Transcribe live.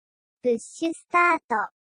プッシュスター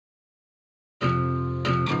ト。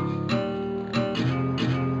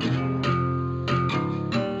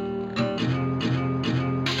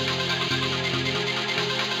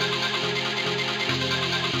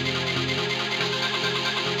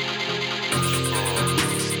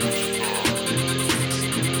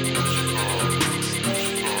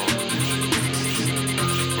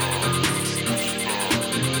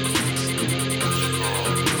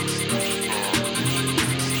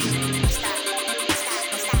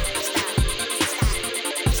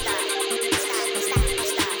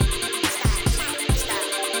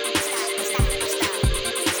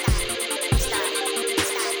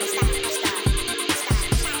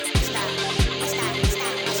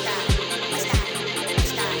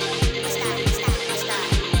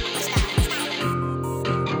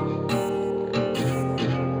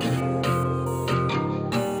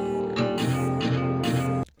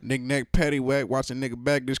Knick-knack, paddywhack, watch a nigga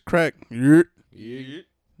back this crack. Yeah.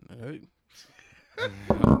 Hey.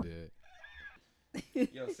 I'm dead.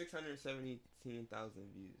 Yo, 617,000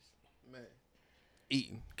 views. Man.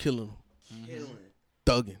 Eating, killing them, Killing it.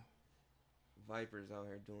 thugging. Vipers out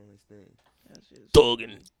here doing his thing.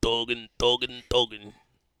 Thugging.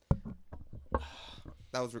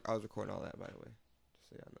 I was recording all that, by the way, just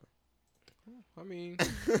so y'all I mean,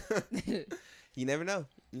 know. You never know,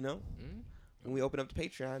 you know. When we open up the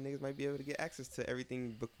Patreon, niggas might be able to get access to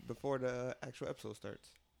everything before the actual episode starts.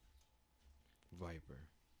 Viper.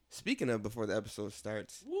 Speaking of before the episode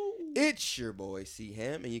starts, it's your boy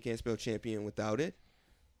C-Ham, and you can't spell champion without it.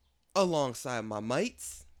 Alongside my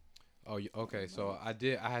mates. Oh, okay. So I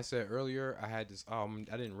had said earlier I had this. I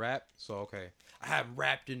didn't rap. So okay, I haven't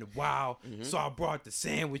rapped in a while. So I brought the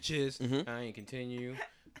sandwiches. I ain't continue.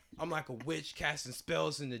 I'm like a witch casting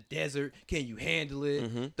spells in the desert. Can you handle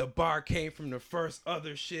it? The bar came from the first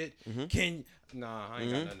other shit. Nah, I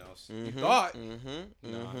ain't got nothing else. You thought?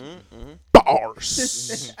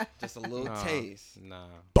 Bars. Just a little taste. Nah.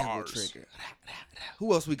 Bars. Trigger.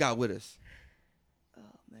 Who else we got with us? Oh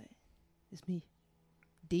man, it's me,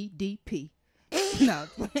 DDP. No,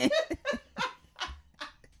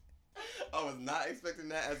 I was not expecting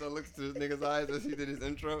that as I looked into this nigga's eyes as he did his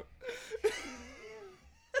intro.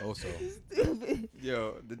 Also. stupid.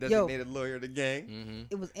 Yo, the designated lawyer of the gang.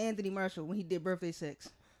 It was Anthony Marshall when he did Birthday Sex.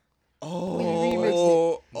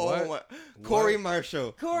 Oh, What? my. Corey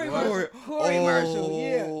Marshall. Corey Marshall,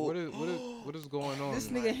 yeah. What is going on? This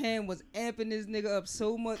nigga Ham was amping this nigga up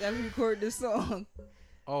so much after he recorded this song.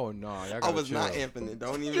 Oh no, I was not amping it.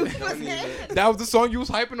 Don't even. That was the song you was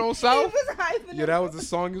hyping on He South? was hyping Yeah, that was the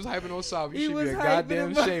song you was hyping on South. He You should was be a hyping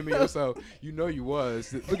goddamn him up. shame of yourself. You know you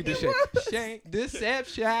was. Look at this shit. Shank,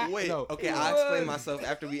 deception. Wait, No. okay, I'll explain myself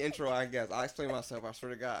after we intro our guest. I'll explain myself, I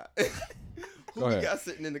swear to God. Go ahead. Who we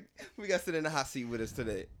got sitting in the hot seat with us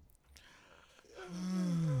today?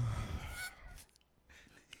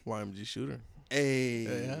 YMG Shooter. Hey.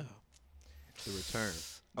 Yeah. The return.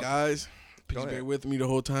 Guys, Go please ahead. bear with me the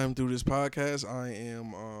whole time through this podcast. I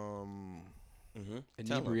am,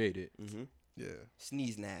 Inebriated. yeah.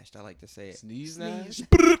 Sneeze nashed, I like to say it. Sneeze now? Sneeze.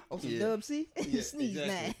 Oh, some Yeah. Dub C? Yeah, Sneeze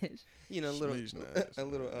exactly. Nash. You know, Sneeze nashed. a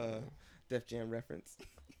little Def Jam reference.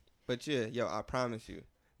 But yeah, yo, I promise you,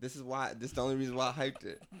 this is the only reason why I hyped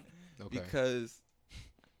it. Okay. Because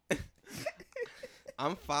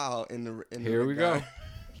I'm foul in the Here we regard- go.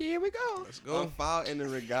 Here we go. Let's go. I'm foul in the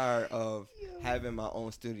regard of having my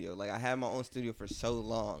own studio. Like I had my own studio for so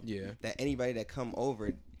long Yeah. that anybody that come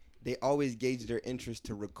over, they always gauge their interest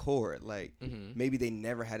to record. Like maybe they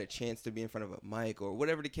never had a chance to be in front of a mic or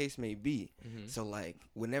whatever the case may be. So like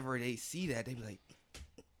whenever they see that, they be like,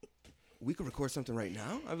 "We could record something right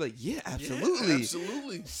now." I'm like, "Yeah, absolutely, Yeah,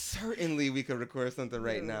 absolutely. certainly we could record something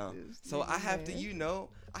right Yeah, now." this So I nigga, have to, man.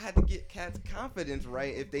 I had to get cats' confidence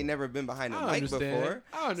right if they never been behind a I mic understand. before.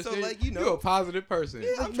 I understand. So like you're a positive person.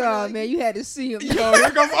 I'm trying Nah, to, man, you had to see him. Yo,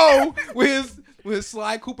 here come O with his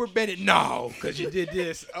Sly Cooper Bennett. No, because you did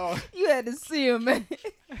this. Oh, You had to see him, man.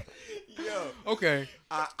 yo. okay.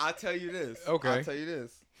 I'll tell you this. Okay. I'll tell you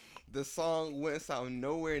this. The song wouldn't sound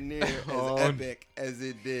nowhere near Oh. as epic as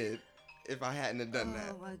it did if I hadn't have done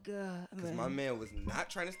that. Oh my god, Because my man was not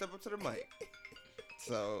trying to step up to the mic.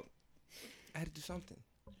 So I had to do something.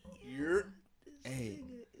 Hey,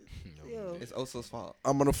 Yo, it's Oso's fault.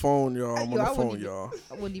 I'm on the phone, y'all. I'm Yo, on I the phone, wouldn't y'all.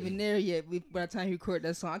 I wasn't even there yet by the time he recorded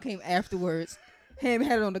that song. I came afterwards. Ham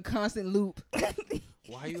had it on the constant loop.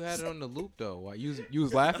 Why you had it on the loop though? Why you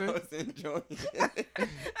was I laughing? was enjoying it.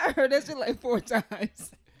 I heard that shit like 4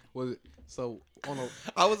 times. Was it so on a?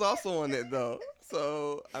 I was also on it though.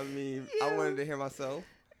 So I mean, I wanted to hear myself.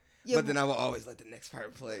 Yeah, But then I will always let the next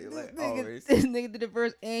part play. Like always. This nigga did the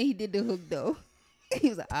verse and he did the hook though. He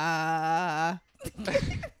was like, ah.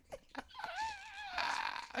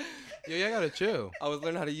 Yo, y'all gotta chill. I was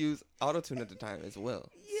learning how to use autotune at the time as well.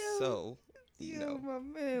 Yo. So, you Yo, know, my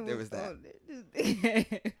man there was was that. on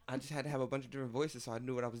it. I just had to have a bunch of different voices so I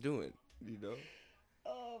knew what I was doing, you know?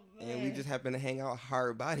 Oh, man. And we just happened to hang out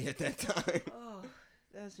hard body at that time. Oh,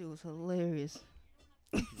 that shit was hilarious.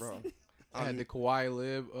 Bro, I had the Kawhi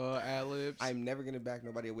ad libs. I'm never going to back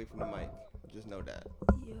nobody away from the mic. Just know that.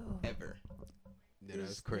 Yo. Ever. Yeah, that's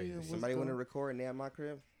This crazy. nigga was Somebody want to going- record and they at my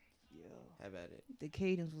crib? Yo. Have at it. The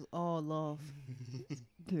cadence was all off.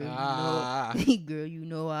 Girl, Ah. you know. Girl, you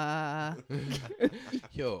know.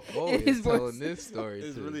 Yo, Mo His is telling voice. this story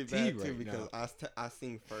It's to really the bad T too right because now. I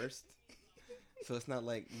sing first. So it's not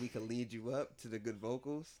like we could lead you up to the good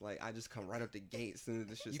vocals. Like I just come right up the gate as soon as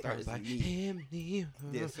the shit You starts. probably It's like, me. him,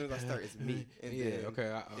 Yeah, as soon as I start, it's me. And yeah, then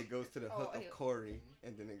okay. it goes to the hook of Corey,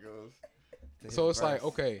 and then it goes. To So his it's like, verse.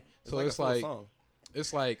 okay. So like a it's full like, song.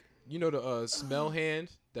 it's like, you know the smell hand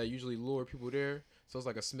that usually lure people there. So it's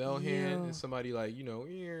like a smell hand Yeah. and somebody like, you know,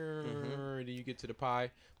 and then you get to the pie,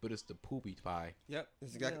 but it's the poopy pie. Yep,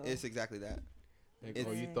 it's Yo. exactly that. Like, It's-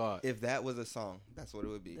 oh, you Man. thought. If that was a song, that's what it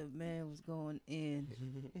would be. The man was going in.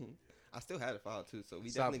 I still had it filed too, so we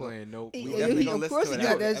Stop definitely playing. Nope. He- we yeah, definitely he- gonna of listen course to he it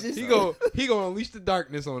got after that the shit. episode. He gonna unleash the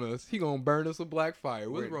darkness on us. He gonna burn us with black fire.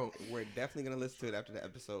 What's we're, wrong? We're definitely gonna listen to it after the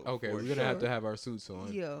episode. Okay, for we're gonna sure. have to have our suits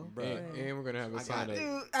on. Yo, Bruh. And, man. and we're gonna have a I sign got up. it.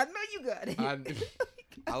 Dude, I know you got it.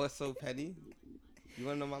 I, I was so petty. You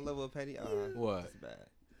wanna know my level of petty? What? It's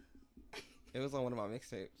bad. It was on one of my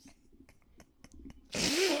mixtapes.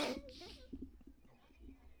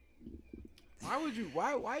 why would you?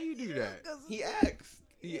 Why you do that? He asked.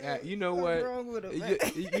 You know What's what? wrong with him, man?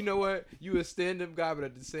 You know what? You a stand-up guy, but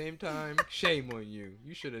at the same time, shame on you.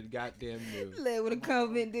 You should have goddamn knew. Led with a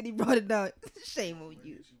comment, then he brought it down. Shame on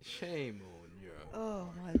you. Shame on you. Oh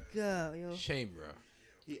my god, yo. Shame, bro.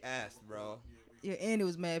 He asked, bro. Yeah, and it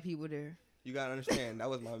was mad people there. You gotta understand, that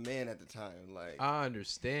was my man at the time. Like I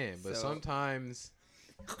understand, but So- sometimes,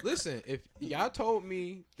 listen. If y'all told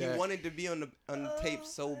me he that wanted to be on the tape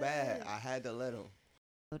so bad, I had to let him.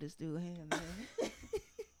 Oh, this dude hand, man.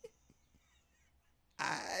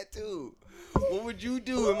 I had to. What would you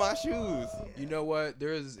do in my shoes? you know what,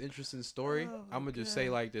 there is this interesting story. Oh, my I'm gonna just say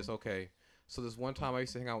God. like this. Okay, so this one time I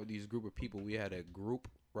used to hang out with these group of people. We had a group,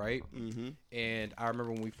 right? Mm-hmm. And I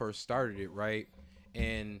remember when we first started it, right?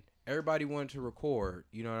 And everybody wanted to record.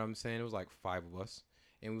 You know what I'm saying? It was like 5 of us,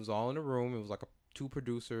 and we was all in a room. It was like 2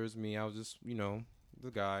 producers, me. I was just, you know, the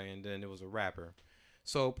guy, and then there was a rapper.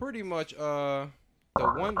 So pretty much, the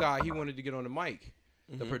one guy, he wanted to get on the mic.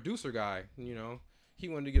 The producer guy, you know, he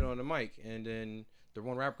wanted to get on the mic, and then the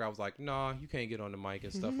one rap guy was like, "Nah, you can't get on the mic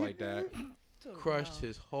and stuff like that." Crushed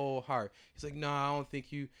his whole heart. He's like, "Nah, I don't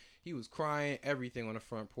think you." He was crying, everything on the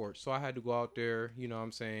front porch. So I had to go out there, you know what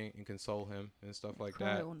I'm saying, and console him and stuff like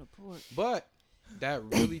Cry that. on the porch. But that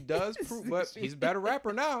really does prove. But he's a better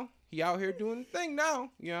rapper now. He out here doing the thing now.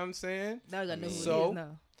 You know what I'm saying? Now I gotta know who So- he is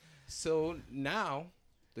now. So now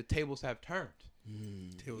the tables have turned.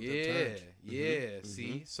 Yeah.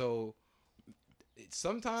 See, so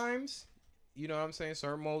sometimes, you know what I'm saying,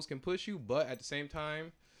 certain modes can push you, but at the same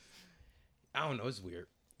time, I don't know, it's weird.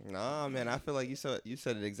 Nah, man, I feel like you said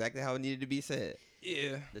it exactly how it needed to be said.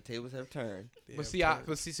 Yeah. The tables have turned.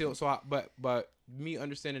 But me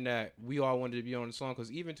understanding that we all wanted to be on the song,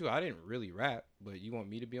 because even too, I didn't really rap, but you want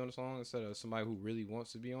me to be on the song instead of somebody who really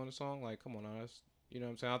wants to be on the song? Like, come on, us. You know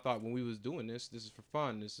what I'm saying? I thought when we was doing this is for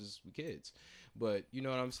fun. This is for kids. But you know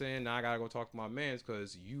what I'm saying? Now I gotta go talk to my mans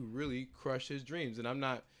because you really crushed his dreams, and I'm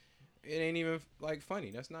not. It ain't even like funny.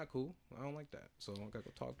 That's not cool. I don't like that. So I gotta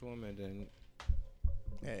go talk to him, and then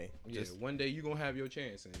Hey, yeah, one day you gonna have your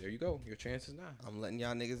chance, and there you go. Your chance is now. I'm letting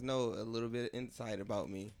y'all niggas know a little bit of insight about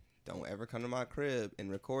me. Don't ever come to my crib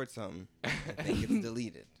and record something and think it's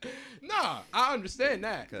deleted. Nah, I understand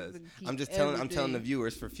that. Cause Keep I'm just telling the everything.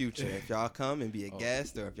 viewers for future. If y'all come and be a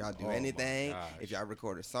guest, or if y'all do Oh my anything, gosh. if y'all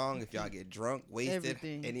record a song, if y'all get drunk, wasted,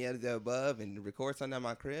 Everything. any of the above, and record something at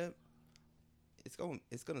my crib, it's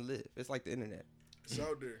gonna live. It's like the internet. It's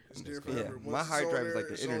out there. It's there Yeah, forever. Yeah, Once my it's hard on drive is there, like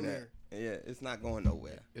the it's on internet. Yeah, it's not going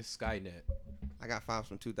nowhere. It's Skynet. I got files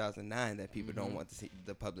from 2009 that people don't want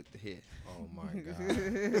the public to hear. Oh my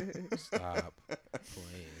god! Stop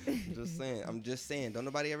playing. Just saying. I'm just saying. Don't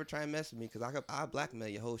nobody ever try and mess with me, because I blackmail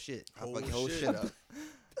your whole shit. I Whole fuck your whole shit. shit up.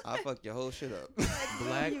 I fuck your whole shit up.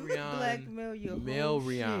 Black You Rion, blackmail your male whole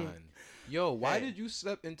Rion. shit. Yo, why Hey. did you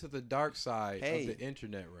step into the dark side Hey. of the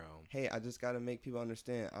internet realm? Hey, I just gotta make people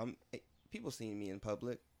understand. People seeing me in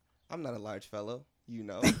public. I'm not a large fellow. You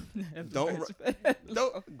know, That's don't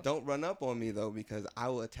the don't run up on me though, because I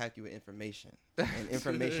will attack you with information, and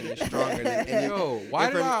information is stronger than any. Yo, why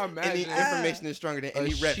did I Any imagine information is stronger than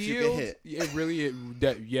any reps you can hit. It really,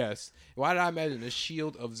 yes. Why did I imagine a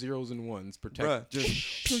shield of zeros and ones protect? Bruh,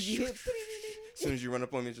 just you hit. as soon as you run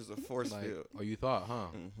up on me, it's just a force Like, field. oh, you thought, huh?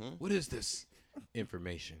 Mm-hmm. What is this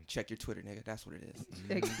information? Check your Twitter, nigga. That's what it is.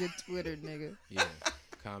 Check your Twitter, nigga. Yeah,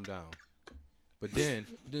 calm down. But then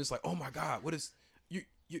it's like, oh my God, what is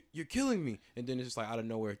you're killing me? And then it's just like out of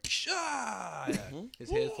nowhere, his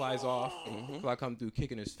head flies off. I come through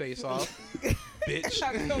kicking his face off,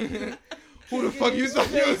 bitch. Who the fuck you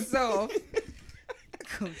Face off.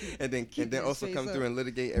 And then also come through and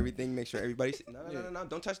litigate everything. Make sure everybody's no.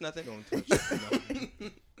 Don't touch nothing. Don't touch nothing.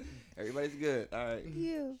 Everybody's good. All right.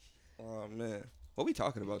 Yeah. Oh man, what we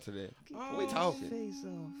talking about today? What we talking? Face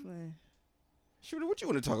off, man. Shooter, what you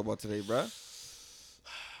want to talk about today, bruh?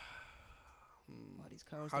 All these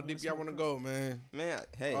cars How don't deep y'all want to smoke. go, man? Man,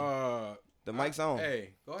 hey, Uh, the mic's on.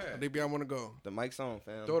 Hey, go How ahead. deep y'all want to go? The mic's on,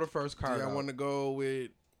 fam. Throw the first Do card. y'all out. want to go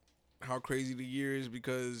with how crazy the year is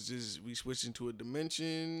because just we switched into a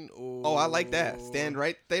dimension? Or Oh, I like that. Stay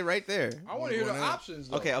right there. I want to hear the Going out. options.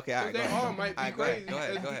 Though. Okay, all right. They Go all ahead. might be All right, crazy.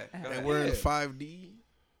 Go ahead. And we're in Yeah. 5D.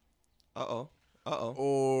 Uh oh.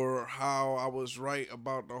 Or how I was right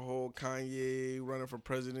about the whole Kanye running for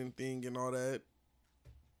president thing and all that.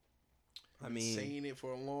 I I've been mean- saying it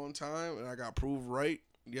for a long time, and I got proved right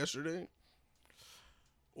yesterday.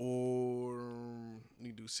 Or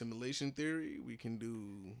we do simulation theory. We can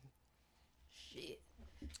do Shit.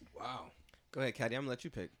 Wow. Go ahead, Caddy. I'm gonna let you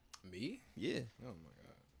pick. Me? Yeah. Oh my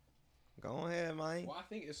God. Go ahead, man. Well,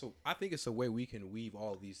 I think it's a way we can weave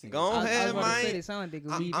all these things. Go I ahead, was about to say man. they sound like they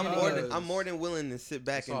could read I'm anything. more than willing to sit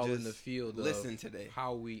back It's and all just in the field of listen today.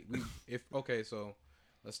 how we if okay, so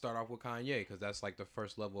let's start off with Kanye because that's like the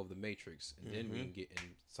first level of the matrix, and then we can get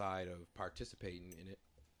inside of participating in it.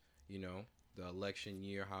 You know, the election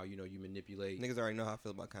year, how you manipulate. Niggas already know how I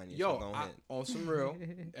feel about Kanye. Yo, so go ahead. on some real,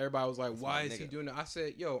 everybody was like, That's "Why my is he nigga. doing that?" I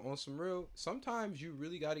said, "Yo, on some real, sometimes you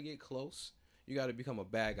really got to get close. You got to become a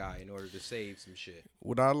bad guy in order to save some shit."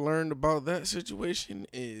 what I learned about that situation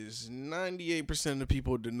is 98% of the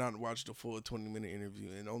people did not watch the full 20-minute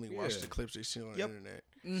interview and only watched Yeah. the clips they see on Yep. the internet.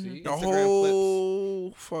 See, The Instagram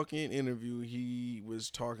whole fucking interview he was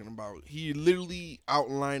talking about, he literally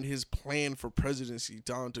outlined his plan for presidency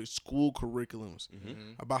down to school curriculums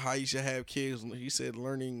about how you should have kids. He said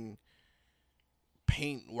learning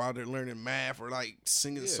paint while they're learning math or like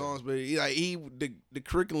singing Yeah. songs, but the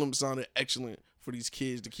curriculum sounded excellent for these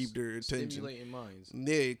kids to keep their attention. stimulating minds.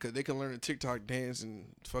 Yeah, because they can learn a TikTok dance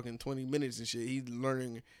in fucking 20 minutes and shit. He's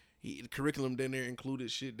learning, the curriculum then there included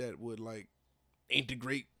shit that would like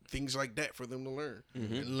integrate things like that for them to learn.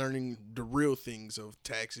 And learning the real things of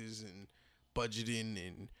taxes and budgeting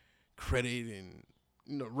and credit and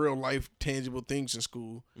real life tangible things in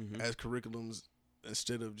school as curriculums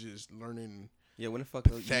instead of just learning. Yeah, when the fuck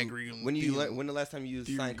Pythagorean when you theorem. when the last time you used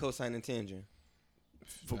Theory. sine, cosine, and tangent?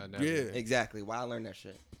 never. Yeah. Exactly. Why I learned that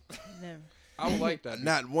shit. Never. I would like that.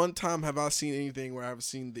 Not one time have I seen anything where I've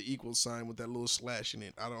seen the equal sign with that little slash in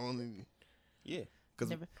it. I don't even. Yeah.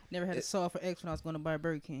 Cause Never had a saw for X when I was going to buy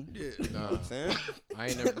Burger King. Yeah. Nah, I'm saying. I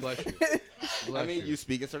ain't never bless you. I Bless mean, you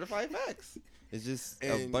speak in certified facts. It's just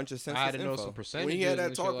a And bunch of I senseless had to know info. some percentages. When he had that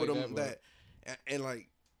and shit talk like with him, but- and like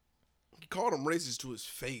he called him racist to his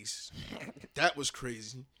face. That was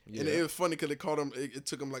crazy. And Yeah. it was funny because they called him. It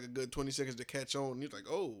took him like a good 20 seconds to catch on. And he was like,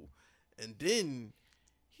 "Oh," and then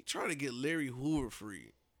he tried to get Larry Hoover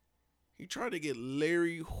freed. He tried to get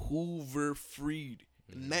Larry Hoover freed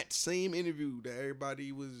in that same interview that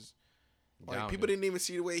everybody was like. Down People him. didn't even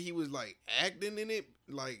see the way he was like acting in it,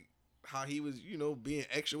 like how he was, being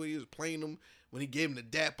extra when he was playing them when he gave him the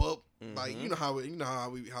dap up. Like how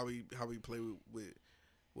we play with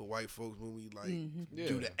white folks when we like do Yeah.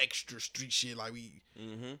 the extra street shit, like we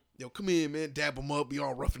come in, man, dap him up, be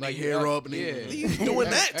all roughing Like, their hair yeah, up, and yeah. he's doing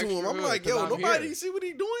that to him. Extra I'm hood, like, 'cause yo, I'm nobody here. see what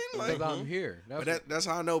he doing, like. Because I'm here. But that's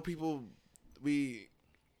how I know people.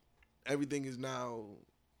 Everything is now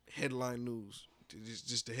headline news.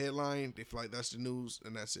 Just the headline. They feel like that's the news,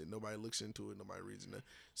 and that's it. Nobody looks into it. Nobody reads it.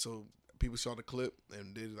 So people saw the clip,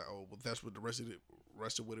 and they're like, "Oh, well, that's what the rest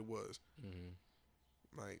of what it was."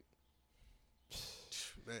 Like,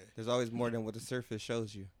 man. There's always more than what the surface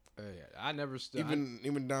shows you. I never stood.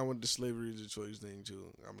 Even down with the slavery is a choice thing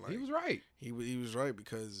too. I'm like, He was right. He was right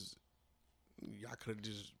because y'all could have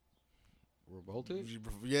just revolted.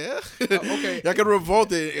 Yeah. Okay. Y'all could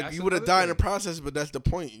revolt it. That's You would have another died in the thing. process, but that's the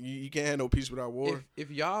point. You can't have no peace without war.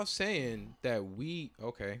 If y'all saying that we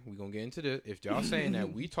gonna get into this. If y'all saying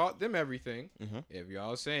that we taught them everything, if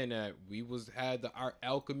y'all saying that we had the art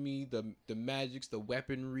alchemy, the magics, the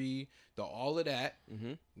weaponry, the all of that,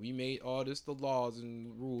 we made all this the laws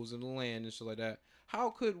and rules in the land and shit like that. How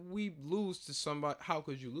could we lose to somebody? How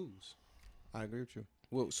could you lose? I agree with you.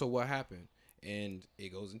 Well, so what happened? And it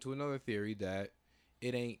goes into another theory that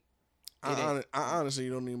it ain't. I honestly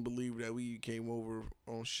don't even believe that we came over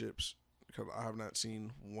on ships because I have not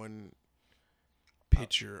seen one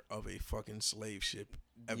picture of a fucking slave ship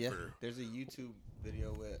ever. Yeah, there's a YouTube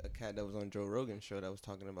video with a cat that was on Joe Rogan's show that was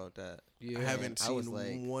talking about that. Yeah, I haven't I was seen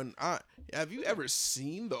like- one. Have you ever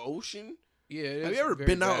seen the ocean? Yeah. Have you ever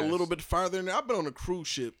been out a little bit farther than that? I've been on a cruise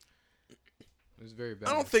ship. It's very bad.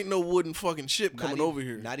 I don't think no wooden fucking ship coming over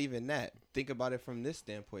here. Not even that. Think about it from this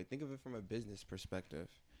standpoint. Think of it from a business perspective.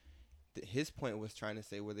 His point was trying to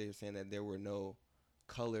say where they were saying that there were no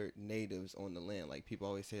colored natives on the land. Like people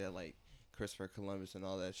always say that like Christopher Columbus and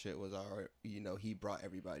all that shit was our, he brought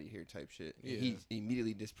everybody here type shit. Yeah. He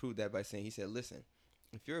immediately disproved that by saying, he said, listen,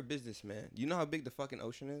 if you're a businessman, you know how big the fucking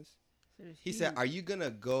ocean is? He said, are you going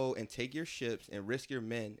to go and take your ships and risk your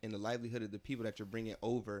men and the livelihood of the people that you're bringing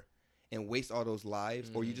over and waste all those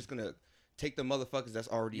lives? Or are you just going to take the motherfuckers that's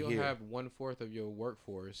already You'll here? have 1/4 of your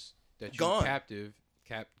workforce that you Gone.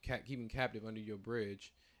 keeping captive under your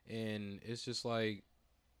bridge, and it's just like,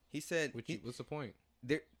 He said, what's the point?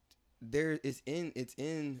 there's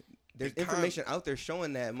information out there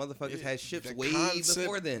showing that motherfuckers had ships The way concept-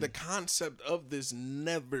 before then. The concept of this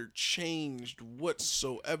never changed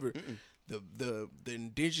whatsoever. The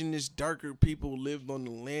indigenous darker people lived on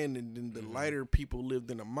the land, and then the lighter people lived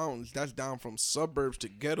in the mountains. That's down from suburbs to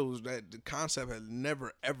ghettos. That the concept has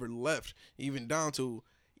never ever left. Even down to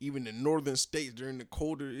even the northern states during the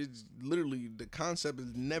colder. It's literally the concept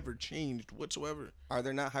has never changed whatsoever. Are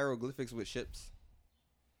there not hieroglyphics with ships?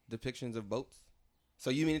 Depictions of boats? So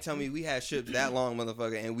you mean to tell me we had ships that long,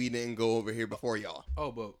 motherfucker, and we didn't go over here before y'all?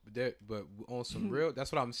 Oh, but on some real,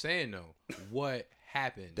 that's what I'm saying though. What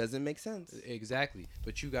happened? Doesn't make sense. Exactly.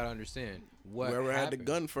 But you gotta understand what Whoever had the happened.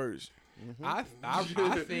 gun first. I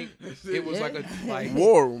think it was like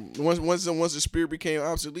War. Once the spear became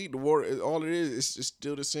obsolete, the war. All it is it's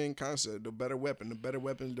still the same concept. The better weapon, the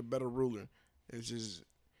better ruler. It's just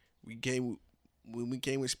when we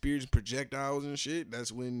came with spears and projectiles and shit.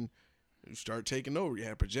 That's when you start taking over. You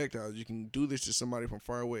have projectiles. You can do this to somebody from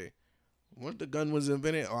far away. Once the gun was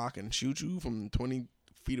invented, I can shoot you from 20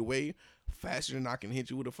 feet away faster than I can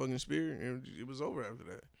hit you with a fucking spear. And it was over after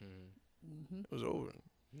that. It was over.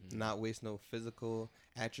 Not waste no physical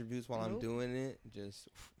attributes while I'm doing it. Just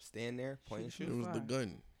stand there, point and It shoot. was the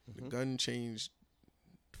gun. The gun changed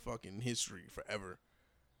fucking history forever.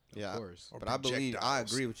 Yeah, of course. Or but I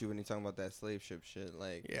projectiles. agree with you when you're talking about that slave ship shit.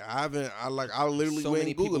 Like, Yeah, I literally So went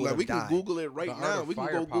many and Googled. people Like, we would've can died. Google it right The art now. of We can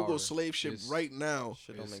go firepower Google slave ship is- right now.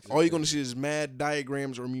 shit don't make sense. All you're gonna see is mad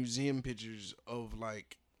diagrams or museum pictures of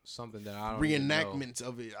like Something that I don't even know. reenactments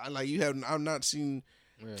of it. I've not seen.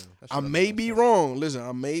 Yeah. That I shit may don't be make sense. wrong. Listen,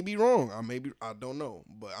 I may be wrong. I don't know.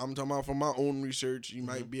 But I'm talking about from my own research. You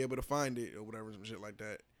might be able to find it or whatever, some shit like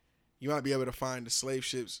that. You might be able to find the slave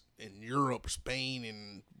ships in Europe, Spain,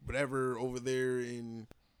 and whatever over there in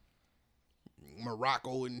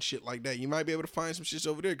Morocco and shit like that. You might be able to find some shits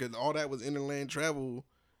over there because all that was interland travel.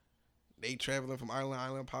 They traveling from island to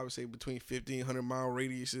island, probably say between 50 and 100-mile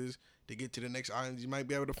radiuses to get to the next island. You might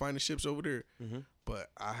be able to find the ships over there. But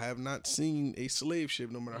I have not seen a slave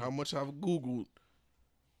ship, no matter how much I've Googled,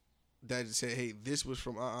 that said, hey, this was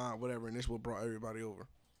from whatever, and this what brought everybody over.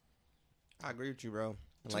 I agree with you, bro.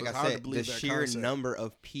 And So like it's I hard to said, the believe that sheer concept. number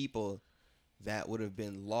of people that would have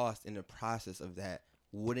been lost in the process of that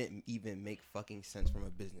wouldn't even make fucking sense from a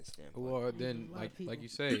business standpoint. Well, then, A lot of like you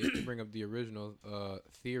people. say, if you bring up the original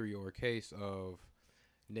theory or case of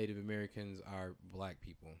Native Americans are black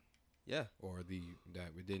people, Yeah. or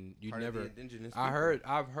that we didn't. You Part of the never. indigenous I've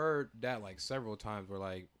people. heard that like several times where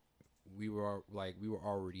like we were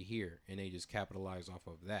already here and they just capitalized off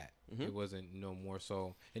of that. It wasn't no more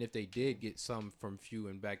so. And if they did get some from few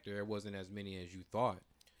and back there, it wasn't as many as you thought.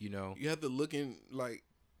 You know. You have to look in, like,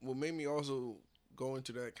 what made me also go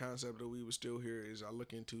into that concept that we were still here is I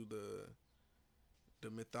look into the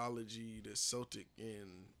mythology, the Celtic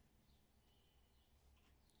and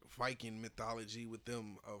Viking mythology with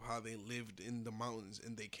them of how they lived in the mountains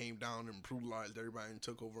and they came down and brutalized everybody and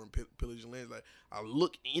took over and pillaged lands. Like, I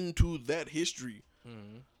look into that history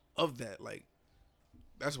of that. Like,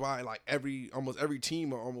 that's why like almost every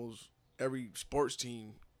team or almost every sports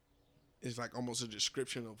team is like almost a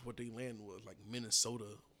description of what their land was, like Minnesota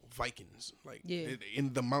Vikings, like Yeah.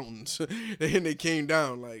 in the mountains, and they came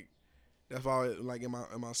down. Like that's why, like in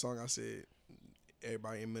my song, I said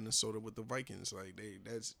everybody in Minnesota with the Vikings, like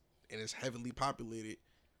and it's heavily populated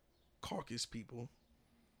Caucasus people,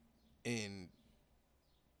 and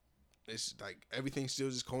it's like everything still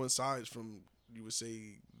just coincides from, you would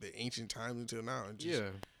say, the ancient times until now. And just,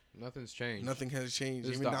 nothing's changed. nothing has changed.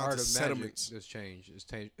 It's Even the down art to of settlements. magic that's changed.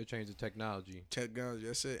 It changed the technology. Technology,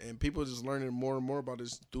 that's it. And people just learning more and more about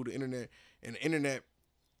this through the internet. And the internet,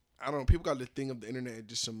 I don't know, people got the thing of the internet as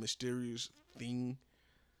just some mysterious thing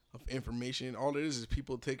of information. All it is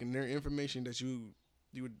people taking their information that you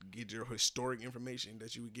would get, your historic information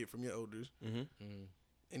that you would get from your elders,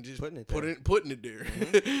 and just putting it there.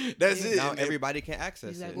 That's it. Now And everybody can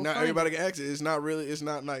access Exactly. it. Well, not find everybody can access it. It's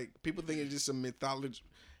not like people think it's just some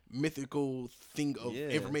mythical thing of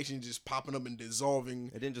information just popping up and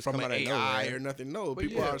dissolving It didn't just from come an out of AI nowhere. or nothing. No, But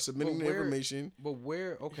people yeah, are submitting but the where- information. But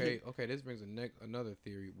where? Okay. This brings another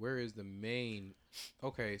theory. Where is the main?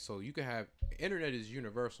 Okay, so you can have internet is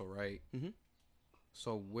universal, right? Mhm.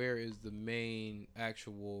 So where is the main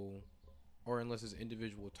actual, or unless it's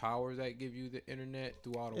individual towers that give you the internet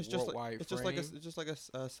throughout a It's just worldwide like, frame? it's just like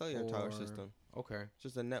a cellular tower Or- system. Okay, It's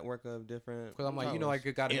just a network of different. because I'm like, towers. like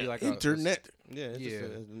it got to be like Internet. Yeah, it's Yeah.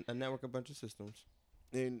 just a network of bunch of systems.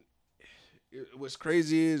 And what's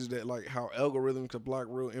crazy is that like how algorithms could block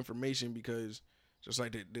real information, because just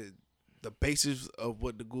like the basis of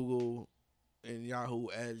what the Google and Yahoo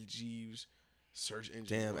Ad Jeeves search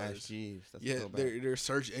engine Damn, was. Ash Jeeves. That's Yeah, so bad. their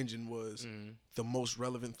search engine was Mm. the most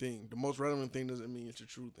relevant thing. The most relevant thing doesn't mean it's a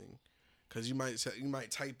true thing, because you might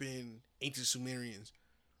type in ancient Sumerians.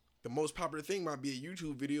 The most popular thing might be a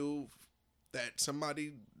YouTube video that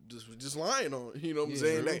somebody just lying on. You know what I'm Yeah,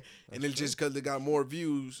 saying? true. And it's just because they got more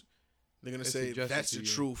views, they're gonna It's say suggested that's to the you.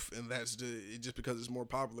 truth, and that's just because it's more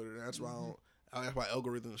popular. That's why that's why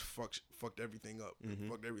algorithms fucked everything up.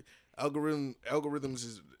 Fucked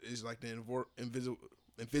algorithms is like the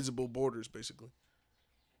invisible borders basically.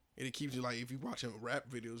 And it keeps you like, if you watching rap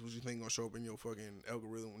videos, what you think gonna show up in your fucking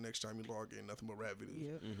algorithm next time you log in? Nothing but rap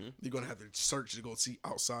videos. Yep. You're gonna have to search to go see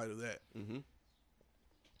outside of that. Mm-hmm.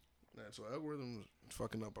 That's why algorithms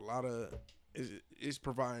fucking up a lot of. It's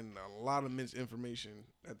providing a lot of misinformation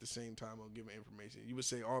at the same time of giving information. You would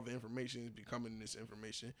say all the information is becoming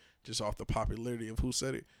misinformation just off the popularity of who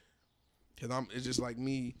said it. Because it's just like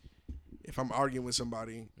me. If I'm arguing with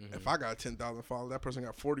somebody, if I got 10,000 followers, that person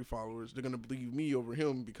got 40 followers, they're gonna believe me over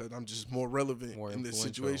him because I'm just more relevant More in this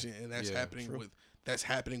influential. situation, and that's Yeah, happening true.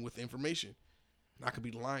 with information. And I could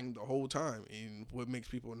be lying the whole time, and what makes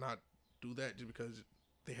people not do that just because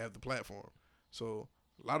they have the platform. So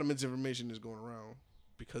a lot of misinformation is going around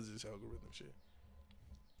because of this algorithm shit.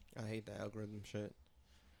 I hate that algorithm shit.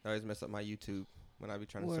 I always mess up my YouTube when I be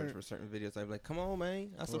trying to search Word. for certain videos. I be like, come on,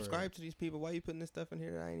 man. I subscribe to these people. Why you putting this stuff in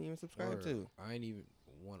here that I ain't even subscribed to? I ain't even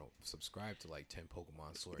want to subscribe to like 10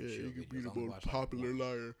 Pokemon Sword and Yeah, Shield you could videos. be I the only most watch, like, popular one.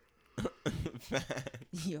 liar.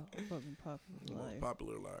 Yo, fucking popular. The most Liar.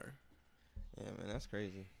 popular liar. Yeah, man, that's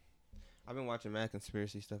crazy. I've been watching mad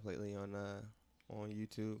conspiracy stuff lately on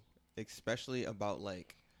YouTube, especially about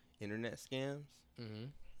like internet scams.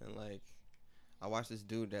 And like, I watched this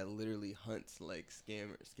dude that literally hunts like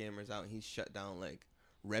scammers out, and he's shut down like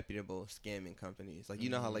reputable scamming companies. Like, you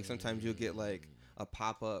know how like sometimes you'll get like a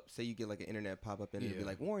pop up. Say you get like an internet pop up, and it'll be Yeah.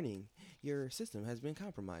 like, warning, your system has been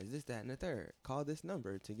compromised. This, that, and the third. Call this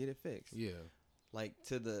number to get it fixed. Yeah. Like,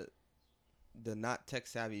 to the not tech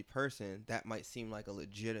savvy person, that might seem like a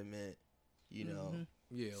legitimate, you know,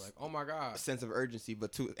 Yeah, like, oh my God. sense of urgency.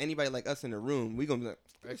 But to anybody like us in the room, we gonna be like,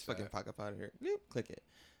 let's Fix fucking that. pop up out of here. Bloop, click it.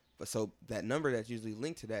 But so that number that's usually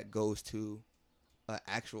linked to that goes to an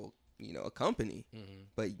actual, you know, a company.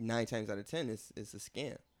 But 9 times out of 10, it's a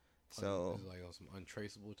scam. So It's like on some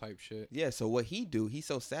untraceable type shit. yeah, so what he's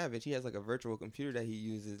so savage. He has like a virtual computer that he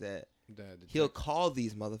uses that That he'll call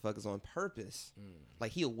these motherfuckers on purpose.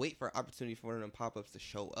 Like, he'll wait for an opportunity for one of them pop-ups to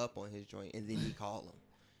show up on his joint, and then he call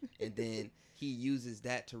them. And then he uses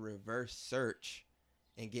that to reverse search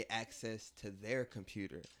and get access to their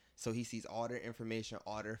computer. So he sees all their information,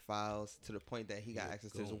 all their files, to the point that he got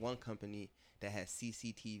access to this one company that has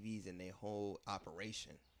CCTVs in their whole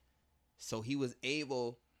operation. So he was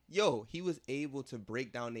able to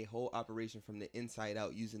break down their whole operation from the inside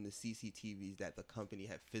out using the CCTVs that the company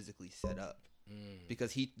had physically set up.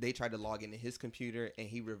 Because they tried to log into his computer, and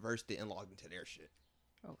he reversed it and logged into their shit.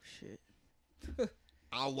 Oh shit.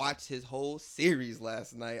 I watched his whole series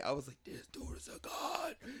last night. I was like, this dude is a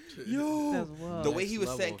god. That's Yo. wild. The way he was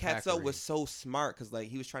Next setting level cats up hackery. was so smart, because like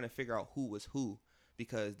he was trying to figure out who was who.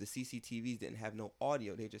 because the CCTVs didn't have no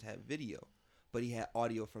audio. They just had video. But he had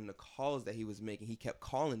audio from the calls that he was making. He kept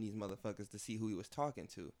calling these motherfuckers to see who he was talking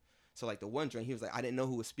to. So like the one joint, he was like, I didn't know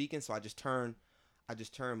who was speaking, so I just turned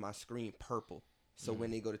my screen purple. So when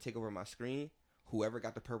they go to take over my screen, whoever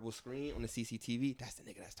got the purple screen on the CCTV, that's the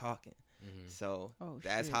nigga that's talking. So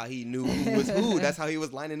that's how he knew who was who. That's how he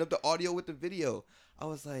was lining up the audio with the video. I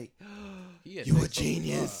was like, you a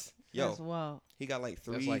genius. Yo, That's wild. he got like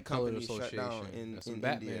That's 3 like colored companies shut down in That's some India.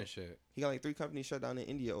 Batman shit. He got like 3 companies shut down in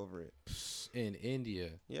India over it. In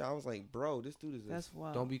India. Yeah, I was like, bro, this dude is. That's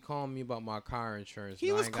wild. Don't be calling me about my car insurance. He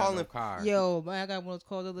No, I was ain't got no calling- car. Yo, man, I got one of those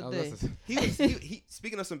calls the I other was day. listening- He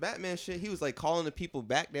speaking of some Batman shit, he was like calling the people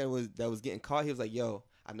back that was getting caught. He was like, yo,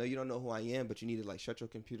 I know you don't know who I am, but you need to like shut your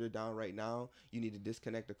computer down right now. You need to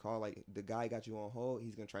disconnect the call. Like the guy got you on hold.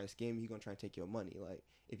 He's gonna try and scam you. He's gonna try and take your money. Like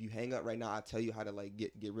if you hang up right now, I'll tell you how to like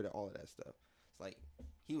get rid of all of that stuff. It's like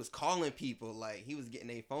he was calling people, like he was getting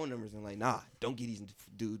their phone numbers and like, nah, don't get these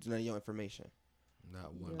dudes none of your information.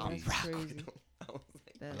 Not one Yeah, piece. that's Rock crazy. with them. I was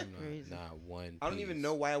like, That's crazy. Not one I don't even piece.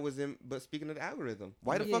 know why I was in. But speaking of the algorithm,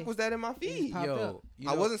 why the Yeah. fuck was that in my feed? popped up. Yo, you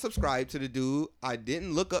I know, wasn't subscribed to the dude. I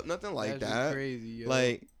didn't look up nothing like that's just that. crazy, yo.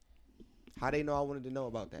 Like, how they know I wanted to know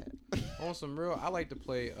about that? On some real, I like to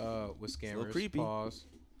play with a little scammers. creepy. Pause.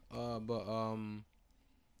 But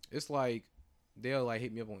it's like they'll like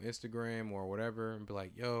hit me up on Instagram or whatever and be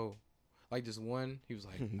like, "Yo," like this one. He was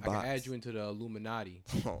like, "I can Bots. add you into the Illuminati,"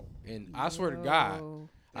 Oh. and I swear to God, Yo.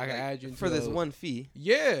 I can add you into for this the- one fee.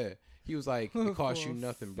 Yeah. He was like, it costs you For a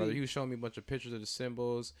nothing, brother. fee. He was showing me a bunch of pictures of the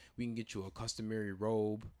symbols. We can get you a customary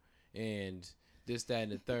robe and this, that,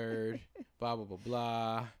 and the third. Blah, blah, blah,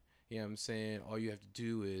 blah. You know what I'm saying? All you have to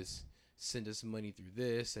do is send us money through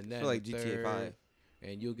this and that. feel like and the GTA third, 5.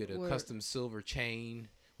 And you'll get a Word. custom silver chain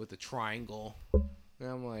with a triangle. And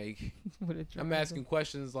I'm like, With a I'm triangle. asking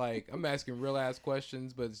questions like, I'm asking real ass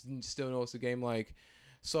questions, but still know it's a game like,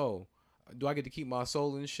 so do I get to keep my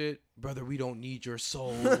soul and shit? Brother, we don't need your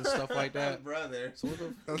soul and stuff like that. Brother. So what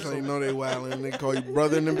the That's how you know they wildin'. They call you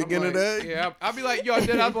brother in the beginning of that. Yeah, I'll be like, yo,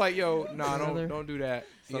 then I'll be like, yo, nah, Brother. don't do that.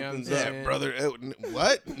 You know what I'm Something's up, saying? Yeah, brother.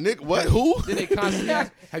 What? Nick? What? Who? Then they constantly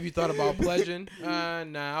ask, have you thought about pledging?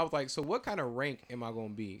 Nah. I was like, so what kind of rank am I gonna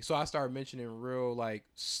be? So I started mentioning real like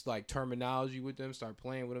terminology with them, start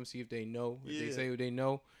playing with them, see if they know. If they Yeah. say what they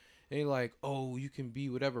know. And they like, oh, you can be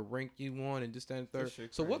whatever rank you want and this, that, and third. That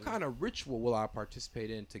shit So what crazy. kind of ritual will I participate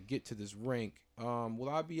in to get to this rank? Will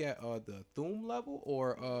I be at the Thum level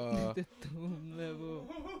or The Doom level.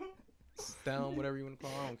 down, whatever you want to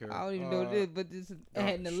call it? I don't care. I don't even know this, but this is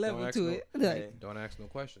adding a don't level ask to no- it. Like, Don't ask no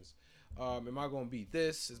questions. Am I gonna be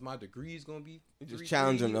this? Is my degrees gonna be? You just 3-3,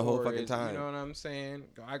 challenge them the whole or fucking is- time. You know what I'm saying?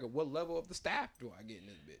 What level of the staff do I get in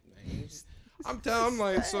this bit, man? I'm telling them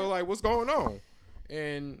like, so like, what's going on?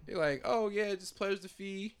 And they're like, oh yeah, just pledge the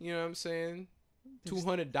fee. You know what I'm saying?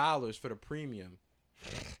 $200 for the premium.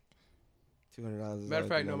 $200. Matter of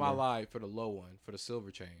fact, no, I lied for the low one, for the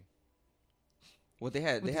silver chain. What they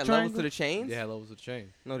had? With They the had levels to triangle? the chains. They had levels of the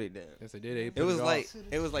chain. No, they didn't. Yes, they did. They It put was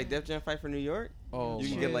off. like Def Jam Fight for New York. oh, You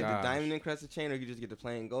can my get like gosh. the diamond encrusted chain, or you can just get the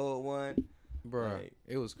plain gold one. Bruh, Like-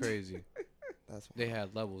 it was crazy. That's They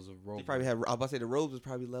had levels of rope. They probably had. I was about to say the robes was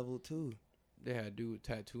probably level 2. They had a dude with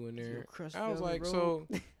tattoo in there. crushed I was velvet like, so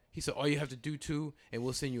he said, all you have to do too, and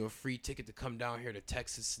we'll send you a free ticket to come down here to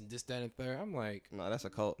Texas and this, that, and third. I'm like, No, that's a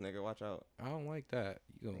cult, nigga. Watch out. I don't like that.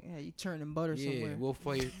 You go, yeah, you churning butter yeah, somewhere. we'll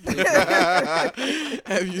play.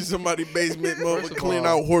 Have you somebody basement mode First of clean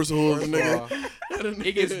all- out horse hooves, First of nigga? all,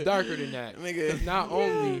 it gets darker than that. Nigga. 'Cause not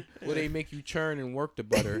only will they make you churn and work the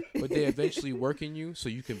butter, but they eventually working you so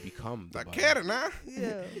you can become the I butter. can't now.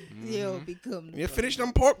 Yeah, yeah, become. You finish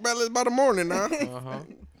them pork bellies by the morning now. Uh-huh.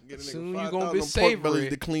 Get a nigga Soon you 5,000 gonna be pork bellies savory.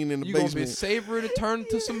 to clean in the You gonna be basement. savory to turn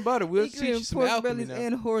to some butter. We'll teach you some pork alchemy bellies now.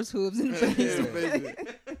 and horse hooves in the Yeah, basement.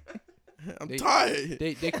 basement. I'm They- tired.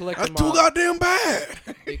 They That's collected too my goddamn bad.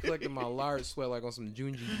 they collected my large sweat like on some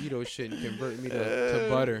Junji Ito shit and converted me to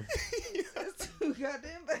butter. That's too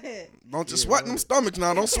goddamn bad. Don't just sweat in them stomachs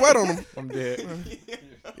now. Don't sweat on them. I'm dead.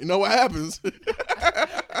 You know what happens.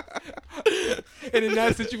 And in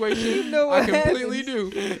that situation, You know I what completely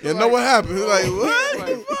happens. do. You know what happens. Like, what?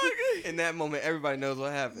 Like, In that moment, everybody knows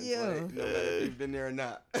what happens. Yeah. Like, no matter if you've been there or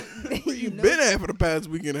not. Where you know? been at for the past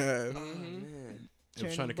week and a half? Man. They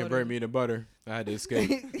was Turn trying to the convert butter. me into butter. I had to escape.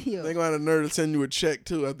 Yo, They gonna have a nerve to send you a check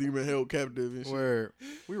too after you been held captive and shit. Where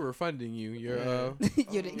we were funding you, your Yeah. yo, they,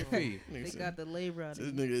 your fee. they got the labor out This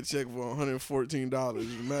of it. nigga a check for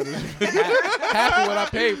 $114. Matter. Half of what I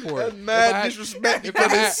paid for That's it. mad If I had- disrespect if I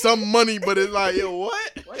because had- it's some money, but it's like, yo,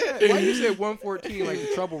 what? Why you said 114 like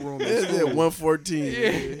the trouble room? in It's at school? 114.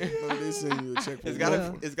 Yeah. No, they send you a check for It's gotta,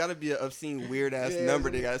 Yeah. it's gotta be an obscene, weird ass Yeah. number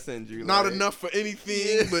they gotta send you. not like, enough for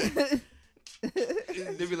anything, but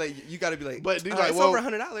They be like, you gotta be like, But they "All like, it's well, over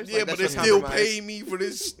 $100. yeah, Like, but that's they your still compromise. pay me for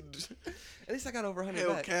this At least I got over 100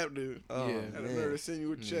 held back. captive. Oh, Yeah. Had a man. nerve to send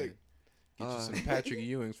you a check. Get you some Patrick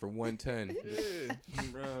Ewings for 110. Yeah.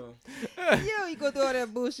 Bro. Yo, you go through all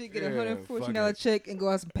that bullshit, get a Yeah, $114 fuck check, and go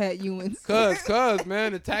out some Pat Ewins. Cause,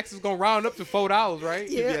 man, the tax is gonna round up to $4, right?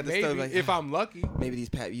 Yeah. Yeah, the stuff Maybe like- if I'm lucky. Maybe these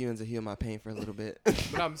Pat Ewins will heal my pain for a little bit.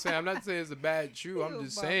 But I'm not saying it's a bad shoe. I'm Heal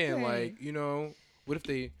just my saying, pain. like, you know, what if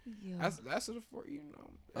they? Yo. That's it for you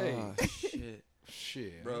know. Hey, Oh, shit.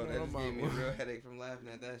 shit, Bro, I that don't just know gave me a about- real headache from laughing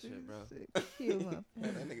at that shit, bro. Heal my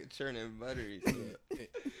That nigga churning butteries.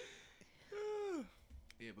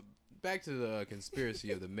 Yeah, but back to the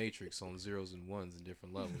conspiracy of the Matrix on zeros and ones and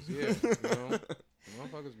different levels. Yeah, you know,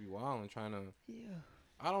 motherfuckers be wild and trying to. Yeah.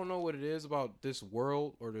 I don't know what it is about this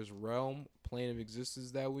world or this realm, plane of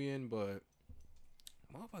existence that we in, but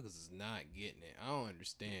motherfuckers is not getting it. I don't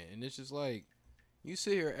understand, and it's just like you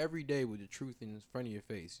sit here every day with the truth in front of your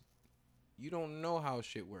face. You don't know how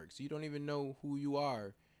shit works. You don't even know who you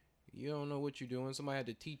are. You don't know what you're doing. Somebody had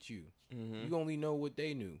to teach you. Mm-hmm. You only know what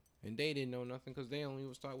they knew, and they didn't know nothing because they only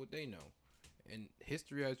was taught what they know. And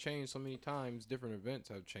history has changed so many times. Different events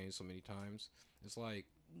have changed so many times. It's like,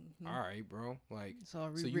 all right, bro. Like, It's all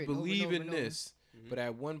so you rewritten over and believe over in and over. this, but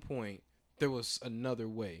at one point there was another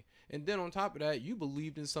way. And then on top of that, you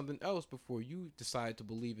believed in something else before you decided to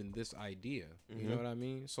believe in this idea. You know what I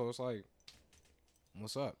mean? So it's like,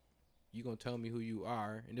 what's up? You gonna tell me who you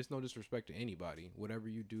are, and there's no disrespect to anybody. Whatever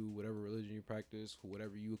you do, whatever religion you practice,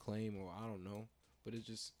 whatever you claim, or I don't know. But it's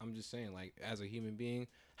just, I'm just saying, like, as a human being,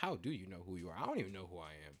 how do you know who you are? I don't even know who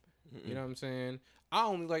I am. You know what I'm saying? I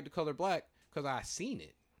only like the color black because I seen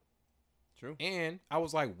it. True. And I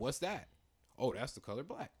was like, what's that? Oh, that's the color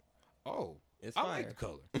black. Oh, It's I fire. like the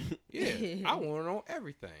color. Yeah, I want to know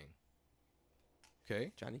everything.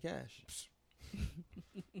 Okay. Johnny Cash.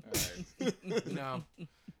 All right. No.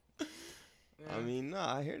 I mean, no,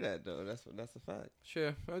 I hear that though. That's a fact.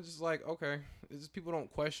 Sure. I was just like, okay. It's just people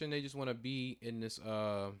don't question. They just want to be in this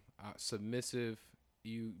submissive,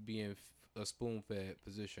 you being a spoon-fed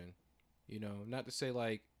position. You know, not to say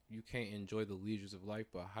like you can't enjoy the leisures of life,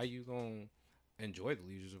 but how you gonna enjoy the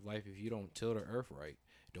leisures of life if you don't till the earth right?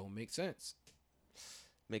 Don't make sense.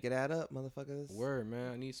 Make it add up, motherfuckers. Word,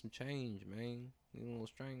 man. I need some change, man. Need a little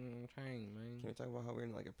change, man. Can we talk about how we're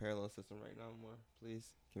in like a parallel system right now more, please?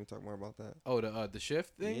 Can we talk more about that? Oh, the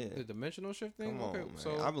shift thing, Yeah. the dimensional shift thing. Come on, Okay, man.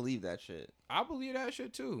 so I believe that shit. I believe that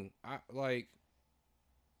shit too. I like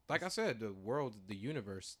I said, the world, the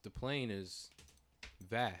universe, the plane is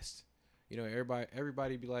vast. You know,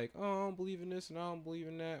 everybody be like, oh, I don't believe in this and I don't believe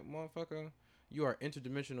in that, motherfucker. You are an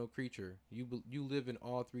interdimensional creature. You live in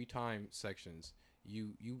all three time sections.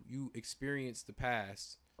 You experience the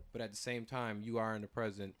past, but at the same time, you are in the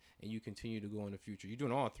present and you continue to go in the future. You're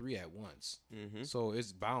doing all three at once. Mm-hmm. So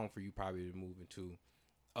it's bound for you probably to move into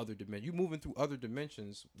other dimensions. You're moving through other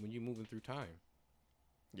dimensions when you're moving through time.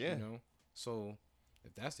 Yeah. You know? So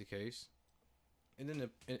if that's the case, and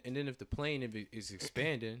then if the plane is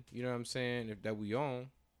expanding, you know what I'm saying? If that we own,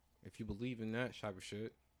 if you believe in that type of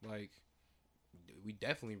shit, like we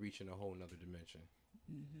definitely reaching a whole nother dimension.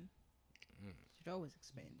 Mm-hmm. Should always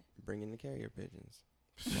expand it. Bring in the carrier pigeons.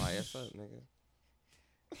 Fly us up, nigga.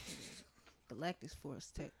 Galactus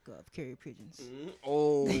Force Tech carrier pigeons.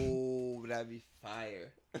 Oh, that'd be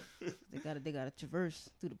fire. They gotta traverse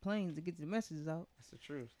through the planes to get the messages out. That's the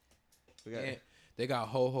truth. We got. And they got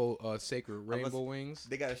ho sacred rainbow wings.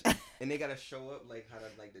 They gotta and they gotta show up like how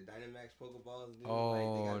like the Dynamax Pokeballs do. Like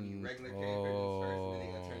they gotta be regular carrier pigeons first, and then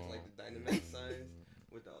they gotta turn to like the Dynamax size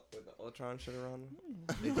with the Ultron shit around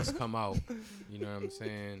them. They just come out. You know what I'm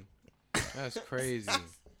saying? That's crazy.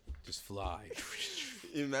 Just fly.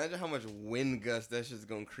 Imagine how much wind gust that shit's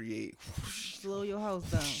gonna create. Slow your house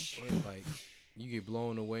down. Like you get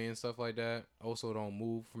blown away and stuff like that. Also, don't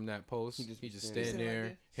move from that post. He just standing stand there.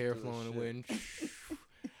 there, hair Still flowing in the shit. wind.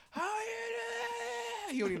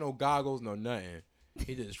 He don't need no goggles, no nothing.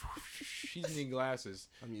 He just need glasses.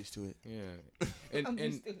 I'm used to it. Yeah, and I'm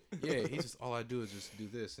and used to it. yeah, he's just all I do is just do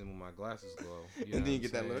this, and when my glasses glow, you know And then you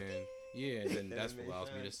what get I'm that look. saying? Yeah, and then That that's what makes allows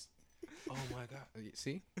me to. sense. Oh my god!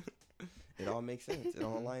 See? It all makes sense. It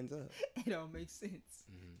all lines up. It all makes sense.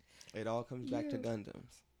 It all comes back to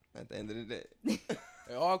Gundams at the end of the day.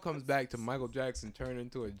 It all comes back to Michael Jackson turning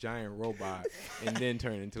into a giant robot and then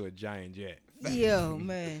turning into a giant jet. Yo,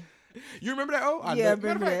 man. You remember that? Oh, I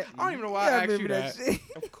remember that. I don't even know why I asked you that. shit.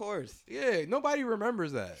 Of course. Yeah, nobody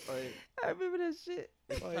remembers that. Like, I remember that shit.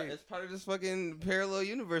 it's part of this fucking parallel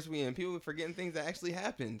universe we in. People forgetting things that actually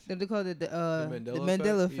happened. They call it the Mandela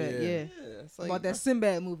Mandela effect? effect. Yeah. Yeah. It's like, About that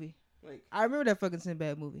Sinbad movie. Like, I remember that fucking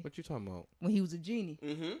Sinbad movie What you talking about? when he was a genie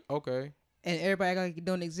Okay. and everybody act like it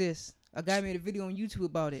don't exist. A guy made a video on YouTube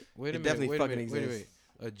about it. Wait a It minute. definitely wait a fucking minute. Wait a exists.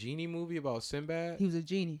 minute. A genie movie about Sinbad? He was a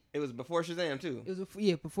genie. it was before Shazam too. It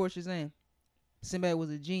was before Shazam. Sinbad was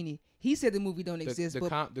a genie. He said the movie don't exist,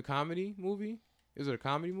 but The comedy movie? Is it a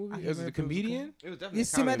comedy I movie? can't Is it remember a if it was a comedian? It was definitely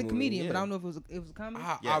it's a Sinbad comedy the comedian. movie, But I don't know if it was a comedy.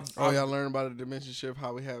 Yes. Oh, y'all learned about a dimension shift?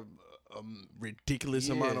 How we have a ridiculous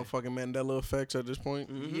amount Yeah. of fucking Mandela effects at this point?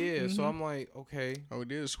 Yeah, so I'm like, okay. And we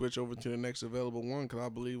did switch over to the next available one because I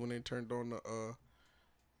believe when they turned on the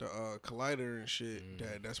collider and shit,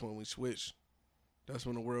 that's when we switched. That's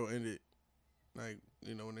when the world ended. Like,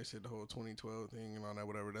 you know, when they said the whole 2012 thing and all that,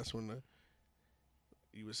 whatever. That's when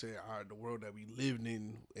you would say, all right, the world that we lived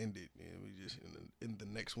in ended, and we just in the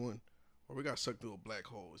next one, or we got sucked through a black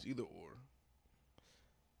hole. It's either or.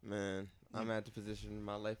 Man, I'm at the position in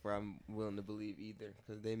my life where I'm willing to believe either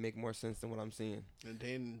because they make more sense than what I'm seeing. And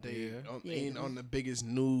then they Yeah. on the biggest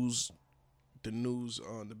news,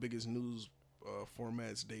 the biggest news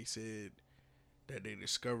formats, they said that they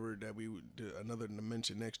discovered that another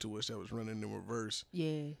dimension next to us that was running in reverse.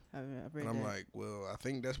 Yeah, I read And I'm that. like, well, I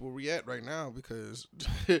think that's where we at right now because,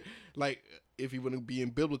 like, if you want to be in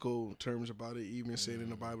biblical terms about it, even said in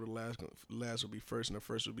the Bible, the last will be first and the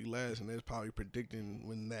first will be last, and that's probably predicting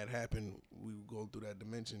when that happened, we will go through that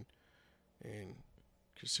dimension. And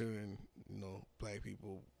considering, black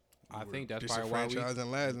people, I think that's probably why we disenfranchised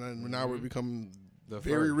and last, and now we're becoming the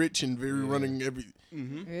very first. rich and very running every.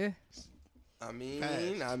 Yeah. I mean, Woo!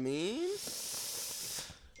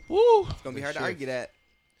 it's gonna be The hard to shift. argue that.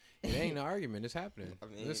 It ain't an argument. It's happening. I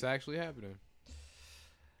mean- It's actually happening.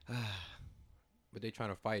 But they trying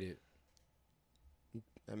to fight it.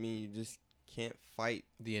 I mean, you just can't fight.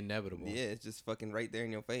 The inevitable. Yeah, it's just fucking right there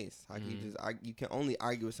in your face. How can you just you can only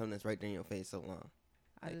argue with something that's right there in your face so long.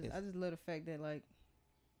 I just love the fact that like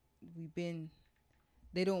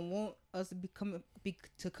they don't want us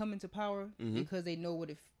to come into power because they know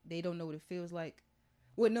they don't know what it feels like.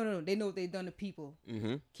 Well, no, they know what they've done to people,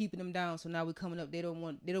 keeping them down. So now we're coming up. They don't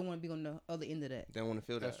want to be on the other end of that. They don't want to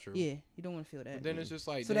feel That's that. true. Yeah, you don't want to feel that. But then it's just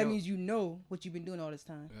like So that means you know what you've been doing all this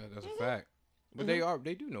time. that's a fact. But they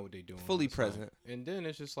do know what they're doing. Fully all the time. present. And then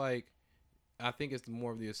it's just like, I think it's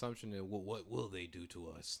more of the assumption that what will they do to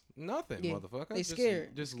us? Nothing, Yeah, motherfucker. they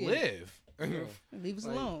scared. Just Scared. live. Leave us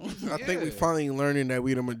Like- alone. I think we Yeah. finally learning that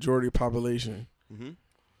we the majority population.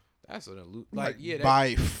 That's an illusion. Like, that,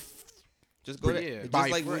 by Just go to Yeah. just by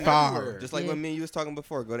like when, far. just like Yeah. when me and you was talking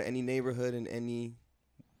before. Go to any neighborhood in any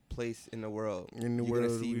place in the world. In the You're world,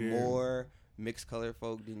 gonna see yeah. more mixed color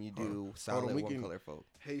folk than you do solid we one can- color folk.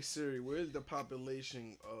 Hey Siri, where's the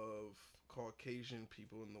population of Caucasian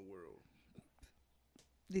people in the world?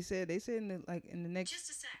 They said in the next Just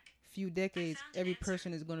a sec. few decades, I found an every answer.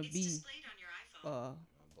 person is gonna It's be displayed on your iPhone.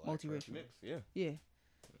 multiracial. Mix, yeah. Yeah,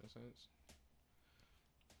 Makes sense.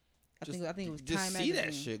 I think it was just Time see that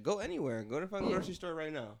Magazine. shit. Go anywhere. Go to fucking Yeah. grocery store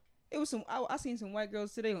right now. It was some. I seen some white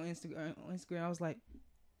girls today on Instagram. I was like,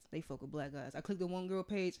 they fuck with black guys. I clicked on one girl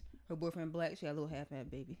page. Her boyfriend black. She had a little half-hat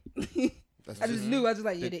baby. That's I just knew. I was just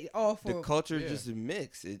like, yeah, they all for. the culture Yeah. just a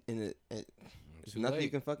mix. There's Too nothing you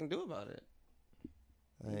late. can fucking do about it.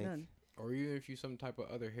 Like, None. Or even if you some type of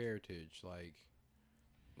other heritage, like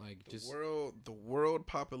just The world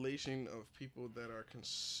population of people that are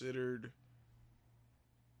considered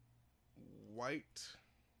white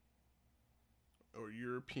or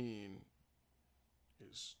European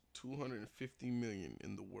is 250 million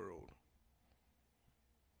in the world.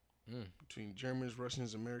 Between Germans,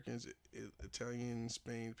 Russians, Americans, Italians,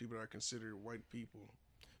 Spain, people that are considered white people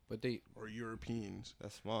but they or Europeans.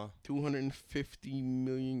 that's small. 250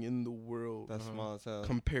 million in the world That's small as hell.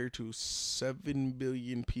 compared to 7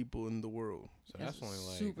 billion people in the world. so that's only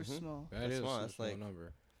like super small. That That's is small. a That's small like-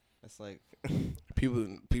 number. That's like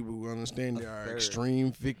People who understand they A are third.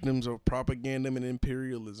 extreme victims of propaganda and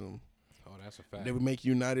imperialism. Oh, that's a fact. They would make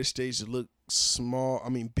United States look small. I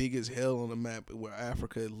mean, big as hell on the map, where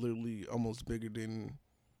Africa is literally almost bigger than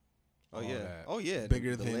All that. Oh yeah.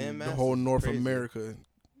 bigger the than land the mass whole is North crazy. America.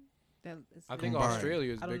 That is I think combined.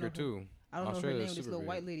 Australia is I don't bigger know who- too. I don't know her Australia name. is This super little big.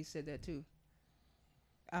 white lady said that too.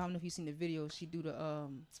 I don't know if you seen the video. She do the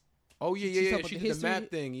Oh yeah, She yeah, talked yeah. about She the did the map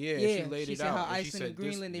history. thing. Yeah, she laid she it said out. how and she Iceland and said this-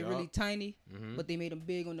 Greenland, they yup. really tiny, Mhm. but they made them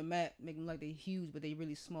big on the map, make them like they huge, but they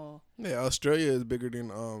really small. Yeah, Australia is bigger than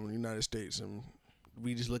the United States, and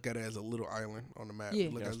we just look at it as a little island on the map. Yeah.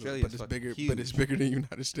 Look Yeah, at Australia but is it's fucking bigger. huge. But it's bigger than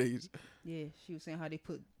United States. Yeah, she was saying how they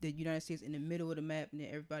put the United States in the middle of the map and then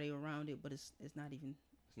everybody around it, but it's not even.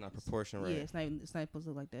 It's not proportional, right? Yeah, it's not supposed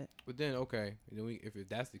to look like that. But then okay, then if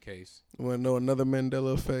that's the case, You want to know another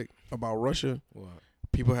Mandela effect about Russia? what?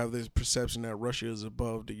 People have this perception that Russia is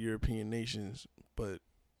above the European nations, but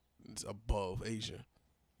it's above Asia.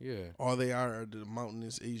 Yeah. All they are the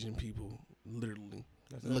mountainous Asian people, literally.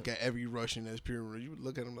 That's Look at every Russian that's pyramid. You would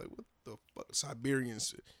look at them like, what the fuck?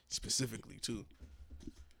 Siberians specifically too.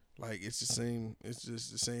 Like it's the same. It's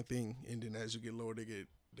just the same thing. And then as you get lower, they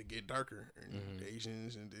get darker. And the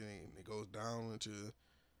Asians, and then it goes down into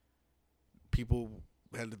people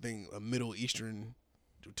had to think a Middle Eastern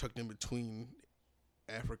tucked in between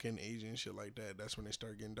African, Asian, shit like that. That's when they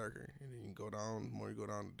start getting darker. And then you go down. The more you go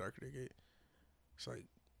down, the darker they get. It's like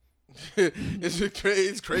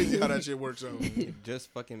it's crazy how that shit works out. It just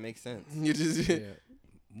fucking makes sense. You just Yeah.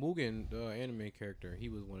 Mugen, the anime character, he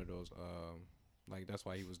was one of those. Like that's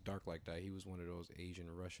why he was dark like that. He was one of those Asian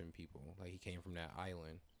Russian people. Like he came from that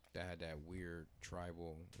island that had that weird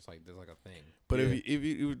tribal. It's like there's like a thing. But Yeah. if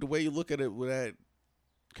you the way you look at it, would that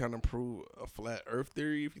kind of prove a flat Earth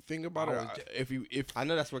theory? If you think about I it, was if I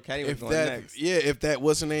know that's where Caddy was if going that next. if that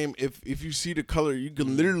was the name, if you see the color, you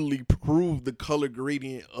can literally prove the color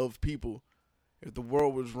gradient of people. If the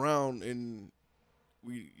world was round and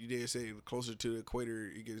they say closer to the equator,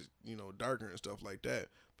 it gets darker and stuff like that.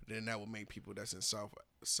 But then that would make people that's in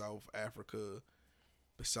South Africa,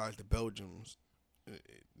 besides the Belgians,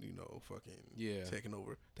 Yeah. taking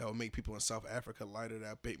over. That would make people in South Africa lighter.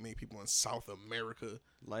 That would make people in South America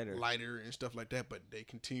lighter and stuff like that. But they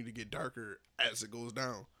continue to get darker as it goes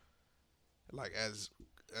down. Like as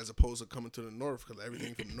opposed to coming to the north, because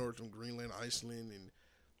everything from the north, from Greenland, Iceland, and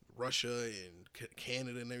Russia and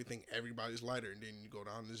Canada and everything, everybody's lighter, and then you go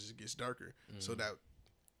down, this just gets darker. So that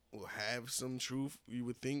will have some truth, you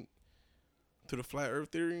would think, to the flat Earth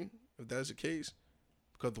theory, if that's the case,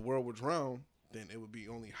 because the world was round. Then it would be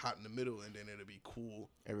only hot in the middle, and then it'd be cool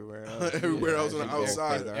Everywhere else. everywhere else on the Everywhere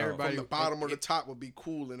outside. further out. Everybody- From the bottom or the top would be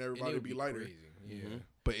cool, and everybody And it would be lighter. crazy. Yeah.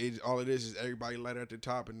 But all it is everybody lighter at the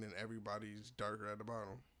top, and then everybody's darker at the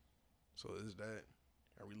bottom. So is that?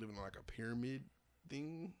 Are we living in like a pyramid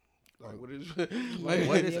thing? Like what is? Like,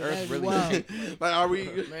 what is Yeah, Earth that'd be really? wild. Like are we?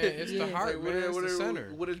 Man, it's the Yeah. heart, Like, man. It's the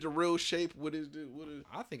center. What is the real shape? What is the what is?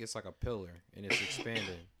 I think it's like a pillar and it's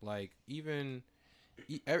expanding. Like even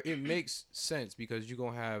it makes sense because you're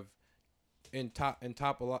gonna have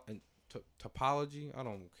topology. I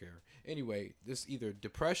don't care. Anyway, this either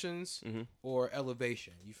depressions or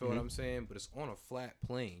elevation. You feel what I'm saying? But it's on a flat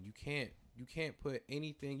plane. You can't put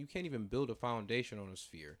anything. You can't even build a foundation on a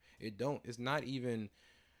sphere. It's not even.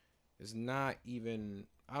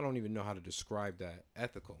 I don't even know how to describe that.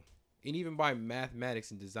 Ethical. And even by mathematics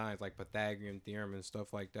and designs like Pythagorean theorem and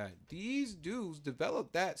stuff like that, these dudes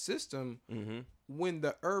developed that system when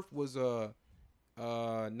the Earth was not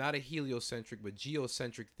a heliocentric but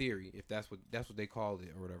geocentric theory, if that's what they called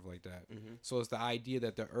it or whatever like that. So it's the idea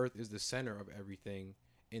that the Earth is the center of everything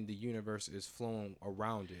and the universe is flowing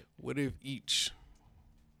around it. What if each?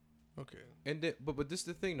 Okay. And then, but this is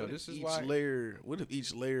the thing though. What if This is each why layer. What if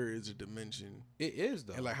each layer is a dimension? it is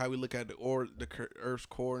though. And like how we look at the Earth's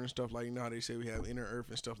core and stuff, like how they say we have inner Earth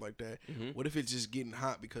and stuff like that. What if it's just getting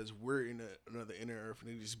hot because we're in another inner Earth and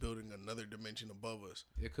they're just building another dimension above us?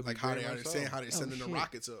 It could Like be how very they are much so. saying how they're sending the shit.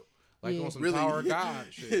 rockets up. Like Yeah. on some Really? Tower of God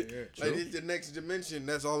shit. Yeah, Like true. it's the next dimension.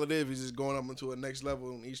 That's all it is. It's just going up into a next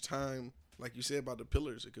level, and each time, like you said about the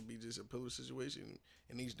pillars, it could be just a pillar situation,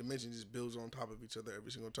 and each dimension just builds on top of each other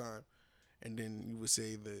every single time. And then you would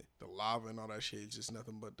say the lava and all that shit is just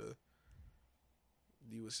nothing but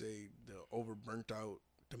you would say the overburnt out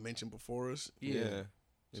dimension before us. Yeah.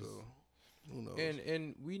 So who knows?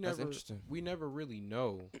 And we That's never interesting. really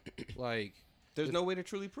know. Like There's no way to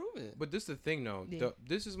truly prove it. but this is the thing though. Yeah.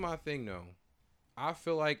 This is my thing though. I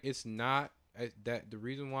feel like it's not that the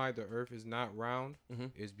reason why the earth is not round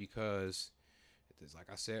is because it's like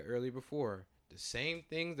I said earlier before, the same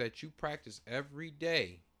things that you practice every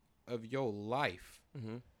day of your life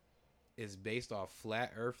is based off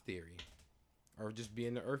flat earth theory or just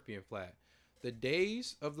being the earth being flat. The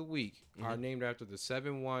days of the week are named after the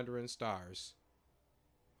 7 wandering stars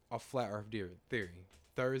of flat earth theory.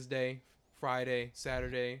 Thursday, Friday,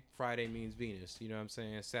 Saturday. Friday means Venus. You know what I'm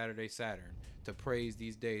saying? Saturday, Saturn. To praise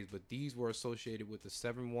these days. But these were associated with the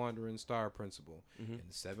 7 wandering star principle. And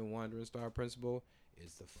the 7 wandering star principle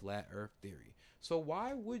is the flat Earth theory. So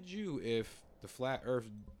why would you, if the flat Earth,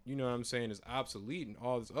 you know what I'm saying, is obsolete and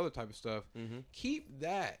all this other type of stuff, keep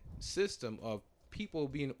that system of people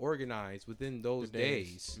being organized within those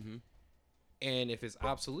days? And if it's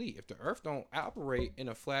obsolete, if the Earth don't operate in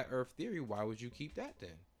a flat Earth theory, why would you keep that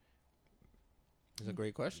then? That's a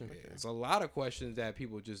great question. It's a lot of questions that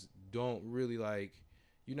people just don't really like.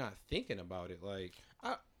 You're not thinking about it. Like,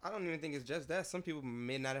 I don't even think it's just that. Some people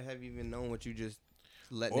may not have even known what you just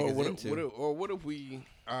let Or niggas into. what if we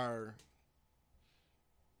are,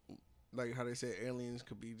 like how they say aliens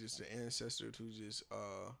could be just an ancestor to just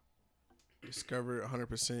discover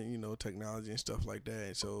 100%, technology and stuff like that.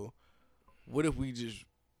 And so what if we just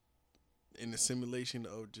in the simulation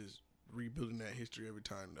of just rebuilding that history every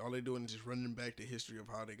time? All they're doing is just running back the history of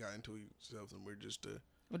how they got into themselves, and we're just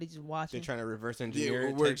Or they just watching. They're trying to reverse engineer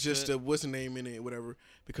it. we're just what's the name in it, whatever.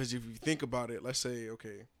 Because if you think about it, let's say,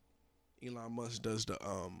 okay, Elon Musk does the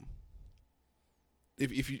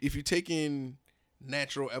if you take in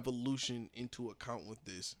natural evolution into account with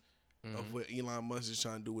this of what Elon Musk is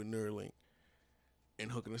trying to do with Neuralink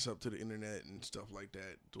and hooking us up to the internet and stuff like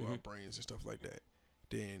that through our brains and stuff like that,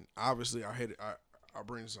 then obviously our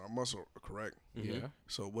brains are muscle, correct? yeah.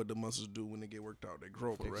 So what do muscles do when they get worked out? They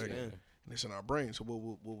grow, correct? Expand. And it's in our brains. So what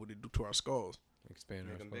would they do to our skulls? Expand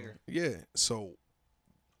Make our them skull. bigger. Yeah. So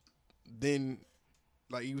then,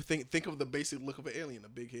 like, you think of the basic look of an alien: a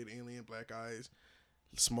big head alien, black eyes,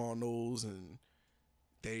 small nose, and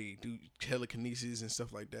they do telekinesis and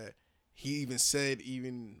stuff like that. He even said,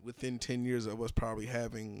 even within 10 years of us probably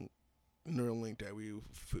having Neuralink, that we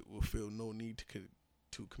will feel no need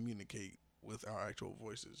to communicate with our actual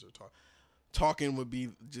voices or talk. Talking would be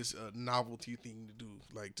just a novelty thing to do,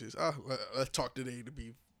 like just let's talk today to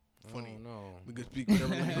be funny. Oh, no. We could speak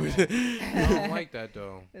whatever language. I don't like that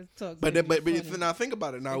though. Let's talk. But baby, if funny. now think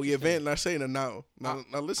about it. Now we advance. Not saying it now. Now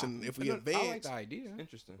listen. If we I like advance, the idea,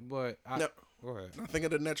 Interesting. but No. go ahead. now think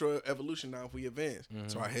of the natural evolution. Now if we advance,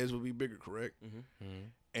 so our heads will be bigger, correct?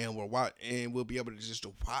 And we'll be able to just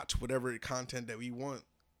watch whatever content that we want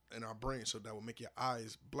in our brain. So that will make your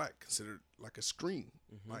eyes black, considered like a screen.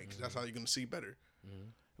 Like that's how you're gonna see better.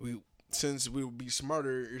 Since we'll be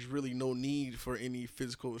smarter, there's really no need for any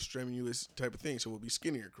physical strenuous type of thing. So we'll be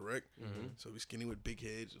skinnier, correct? So we'll be skinny with big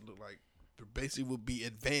heads. Look like basically we'll be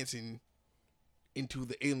advancing into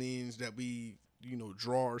the aliens that we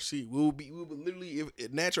draw or see. We will literally,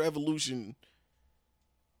 if natural evolution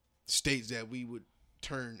states that we would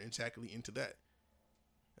turn exactly into that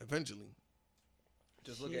eventually.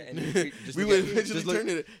 Just look at any We would eventually turn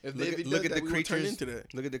it. Look at the turn creatures. into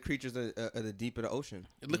that. Look at the creatures at the deep of the ocean.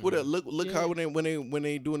 Look how when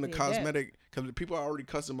they doing the Yeah, cosmetic, because people are already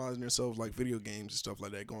customizing themselves like video games and stuff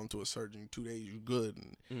like that. Going to a surgeon 2 days, you good.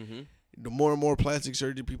 And the more and more plastic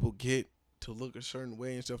surgery people get to look a certain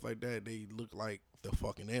way and stuff like that, they look like the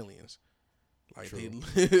fucking aliens. Like they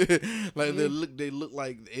look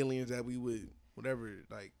like the aliens that we would whatever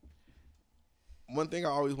like. One thing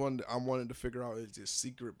I wanted to figure out is this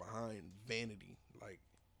secret behind vanity, like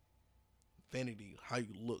vanity, how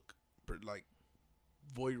you look, but like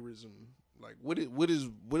voyeurism, like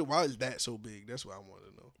why is that so big? That's what I want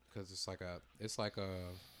to know. Because it's like a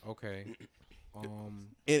okay,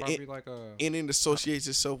 And probably like a and it associates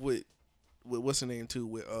itself with what's the name too,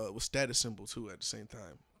 with status symbol too at the same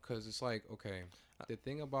time. because it's like okay, the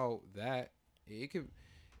thing about that it could,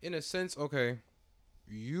 in a sense, okay,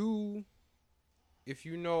 if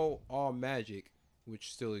you know all magic,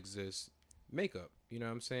 which still exists, makeup, you know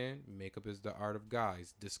what I'm saying? Makeup is the art of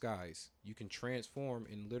disguise. You can transform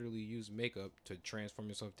and literally use makeup to transform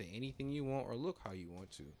yourself to anything you want or look how you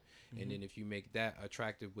want to. And then if you make that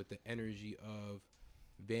attractive with the energy of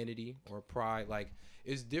vanity or pride, like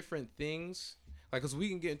it's different things. Like, cause we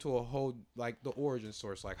can get into a whole, like the origin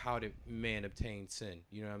source, like how did man obtain sin?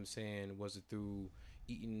 You know what I'm saying? Was it through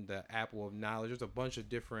eating the apple of knowledge? There's a bunch of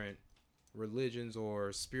different religions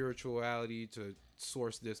or spirituality to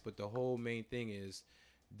source this, but the whole main thing is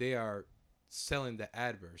they are selling the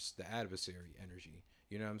adversary energy.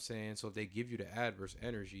 You know what I'm saying? So if they give you the adverse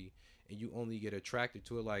energy and you only get attracted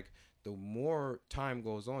to it, like the more time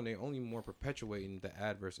goes on, they only more perpetuating the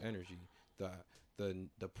adverse energy, the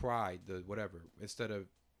pride, the whatever, instead of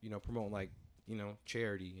promoting like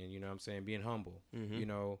charity and you know what I'm saying, being humble,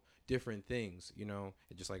 different things,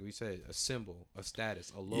 just like we said, a symbol, a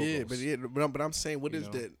status, a logo. But I'm saying, what is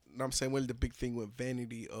that? I'm saying, what is the big thing with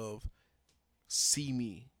vanity of see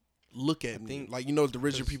me, look at me? Like, the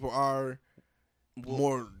richer people are,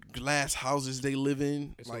 more glass houses they live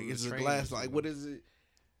in. Like, it's a glass. Like, what is it?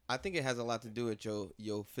 I think it has a lot to do with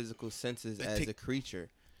your physical senses as a creature.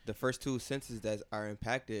 the first two senses that are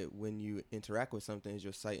impacted when you interact with something is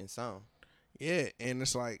your sight and sound. Yeah, and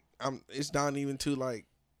it's like it's down even to like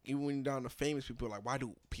even when you're down to famous people. Like, why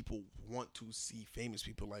do people want to see famous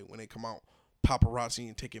people? Like when they come out, paparazzi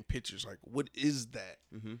and taking pictures. Like, what is that?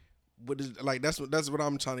 Mm-hmm. What is like? That's what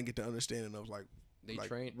I'm trying to get the understanding of. Like, They like,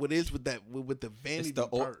 train. what is with that with the vanity the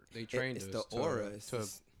part? They trained It's us the aura.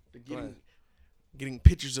 to Getting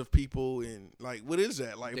pictures of people and like what is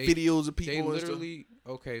that? Like videos of people. They and literally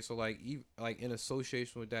okay. So like in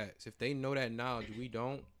association with that, if they know that knowledge, we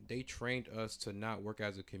don't. They trained us to not work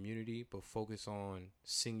as a community, but focus on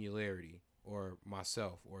singularity or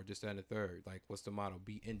myself or just that and the third. Like what's the motto?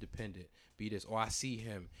 Be independent. Be this. Oh, I see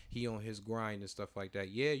him. He on his grind and stuff like that.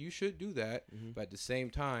 Yeah, you should do that. Mm-hmm. But at the same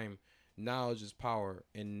time, knowledge is power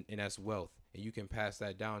and that's wealth. And you can pass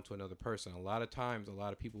that down to another person. A lot of times, a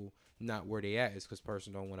lot of people not where they at is because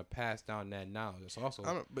person don't want to pass down that knowledge. It's also,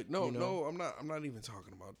 I'm not even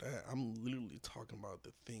talking about that. I'm literally talking about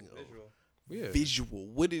the thing of visual.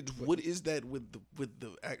 What is that with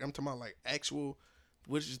the? I'm talking about like actual.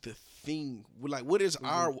 What is the thing? Like what is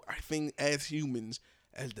our thing as humans?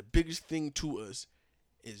 As the biggest thing to us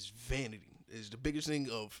is vanity. Is the biggest thing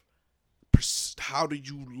of how do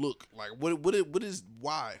you look? Like what is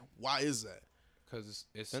why is that? Because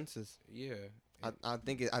it's senses. Yeah. I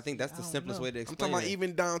think that's the simplest way to I'm explain talking about it.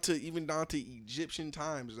 even down to Egyptian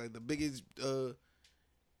times, like the biggest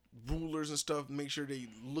rulers and stuff. Make sure they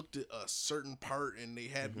looked at a certain part, and they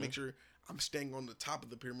had make sure I'm staying on the top of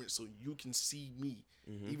the pyramid so you can see me.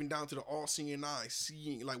 Even down to the all-seeing eye,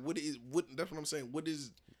 seeing like what. That's what I'm saying. What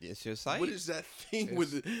is? It's your sight. What is that thing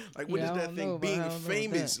with it? Like what is that thing being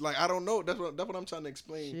famous? Like I don't know. That's what I'm trying to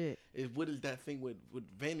explain. Shit. Is what is that thing with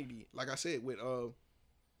vanity? Like I said, with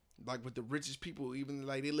like with the richest people, even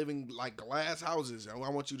like they live in like glass houses. I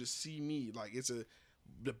want you to see me. Like it's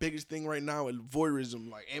the biggest thing right now is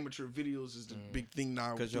voyeurism. Like amateur videos is the big thing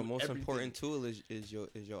now. Because your most important tool is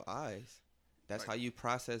your eyes. That's how you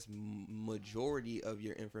process majority of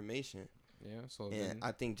your information. Yeah. So and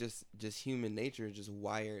I think just human nature is just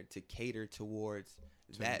wired to cater towards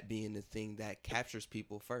that being the thing that captures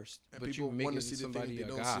people first. But people want to see somebody they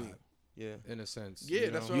don't see. Yeah, in a sense. Yeah,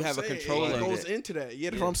 that's what you I'm have saying. a control of it. Goes into that.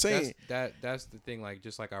 Yeah, that's what I'm saying. That's the thing. Like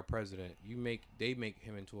just like our president, they make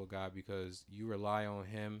him into a god because you rely on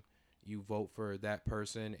him. You vote for that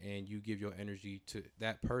person, and you give your energy to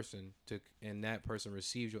that person, and that person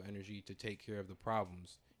receives your energy to take care of the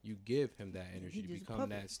problems. You give him that energy to become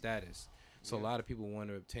that status. So a lot of people want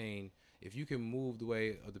to obtain. If you can move the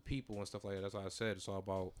way of the people and stuff like that, that's why I said it's all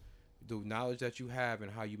about the knowledge that you have and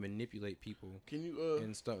how you manipulate people. Can you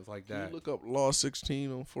and stuff like that? Can you look up Law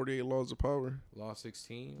 16 on 48 Laws of Power? Law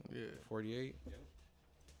 16. Yeah. 48. Yeah.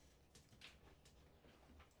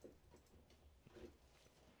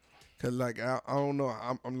 Cause like I don't know,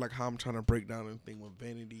 I'm like how I'm trying to break down the thing with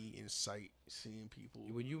vanity and sight, seeing people.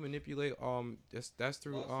 When you manipulate, that's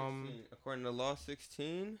through according to Law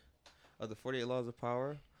 16 of the 48 Laws of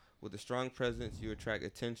Power, with a strong presence you attract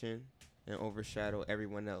attention and overshadow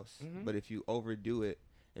everyone else. But if you overdo it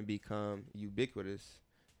and become ubiquitous,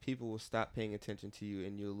 people will stop paying attention to you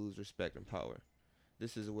and you'll lose respect and power.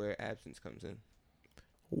 This is where absence comes in.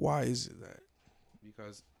 Why is it that?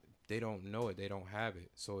 Because they don't know it. They don't have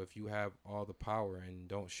it. So if you have all the power and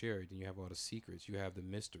don't share it, then you have all the secrets. You have the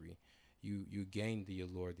mystery. You gain the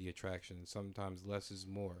allure, the attraction. Sometimes less is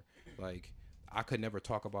more. Like I could never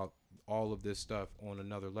talk about all of this stuff on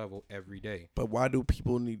another level every day. But why do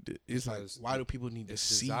people need to? It's like why do people need to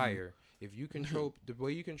see? Desire. If you control the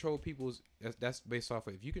way you control people's, that's based off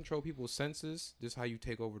of if you control people's senses. This is how you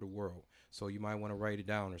take over the world. So you might want to write it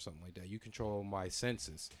down or something like that. You control them by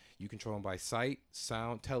senses. You control them by sight,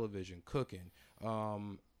 sound, television, cooking,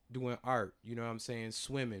 doing art. You know what I'm saying?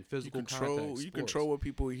 Swimming, physical contact. You control what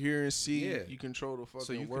people hear and see. Yeah. You control the fucking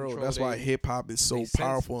So you world. control That's why hip hop is so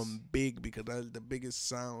powerful senses. and big because that's the biggest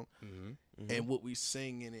sound and what we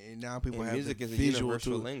sing in it. And now people and have music the is a visual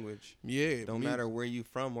universal to language. Yeah, Don't matter where you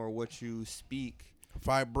from or what you speak.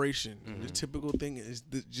 Vibration. The typical thing is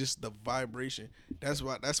just the vibration. That's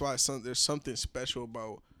why there's something special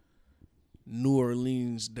about New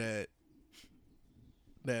Orleans that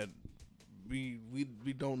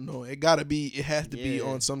we don't know. It has to be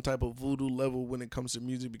on some type of voodoo level when it comes to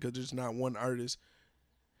music because there's not one artist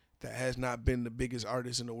that has not been the biggest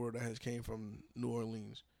artist in the world that has came from New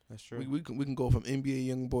Orleans. That's true. We can go from NBA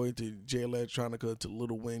Youngboy to Jay Electronica to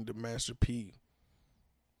Lil Wayne to Master P.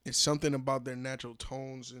 It's something about their natural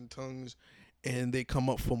tones and tongues, and they come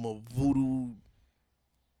up from a voodoo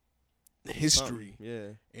history. Yeah.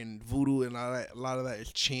 And voodoo and a lot of that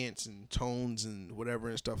is chants and tones and whatever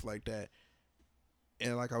and stuff like that.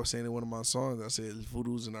 And like I was saying in one of my songs, I said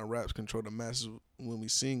voodoos and our raps control the masses when we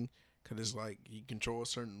sing, because it's like you control a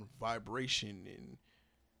certain vibration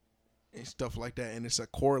and stuff like that. And it's a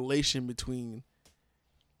correlation between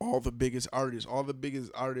all the biggest artists. All the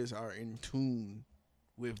biggest artists are in tune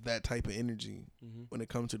with that type of energy when it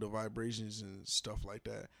comes to the vibrations and stuff like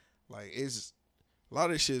that. Like, it's a lot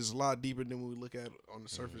of this shit is a lot deeper than we look at on the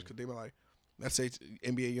surface, because they were like, let's say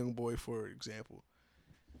NBA Youngboy, for example.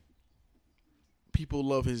 People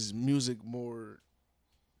love his music more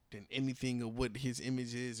than anything of what his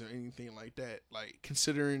image is or anything like that. Like,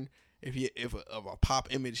 considering if a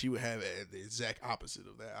pop image, he would have the exact opposite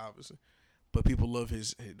of that, obviously. But people love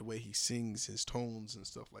the way he sings, his tones and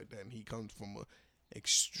stuff like that. And he comes from a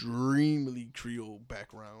extremely Creole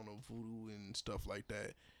background of voodoo and stuff like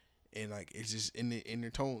that. And like, it's just in their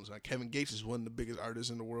tones. Like, Kevin Gates is one of the biggest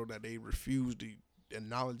artists in the world that they refuse to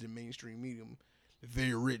acknowledge in mainstream medium.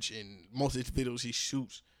 Very rich, and most of his videos he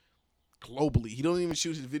shoots globally. He don't even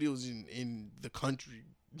shoot his videos in the country.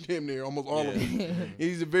 Damn near almost all of them.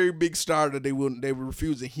 He's a very big star that they would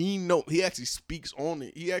refuse, and he actually speaks on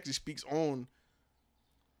it. He actually speaks on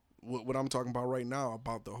what I'm talking about right now,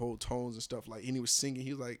 about the whole tones and stuff. Like, and he was singing.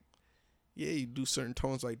 He was like, "Yeah, you do certain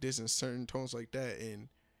tones like this and certain tones like that, and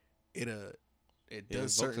it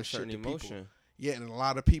does certain shit to emotion. People." Yeah, and a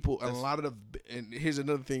lot of people, and here's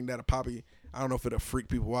another thing that'll probably, I don't know if it'll freak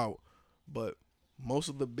people out, but most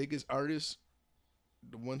of the biggest artists,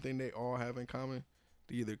 the one thing they all have in common,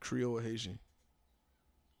 they're either Creole or Haitian.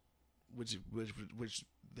 Which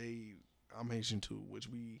I'm Haitian too, which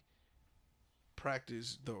we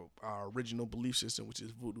practice our original belief system, which is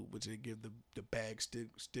voodoo, which they give the bad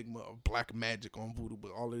stigma of black magic on voodoo, but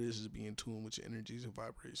all it is being in tune with your energies and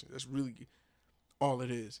vibrations. That's really all it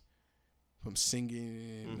is. From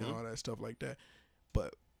singing and all that stuff like that.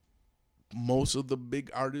 But most of the big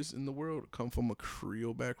artists in the world come from a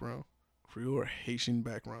Creole background, Creole or Haitian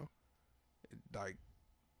background. Like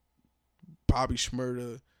Bobby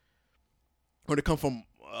Shmurda, or they come from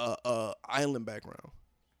island background.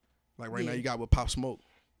 Like right now you got with Pop Smoke.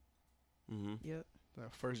 Yep.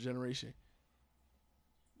 That first generation.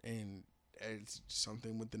 And it's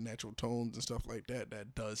something with the natural tones and stuff like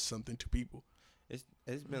that does something to people.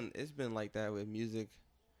 It's been like that with music.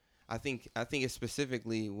 I think it's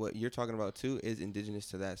specifically what you're talking about too is indigenous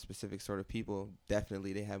to that specific sort of people.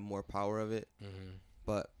 Definitely, they have more power of it.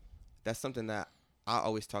 But that's something that I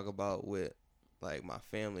always talk about with like my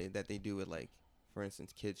family, that they do with, like, for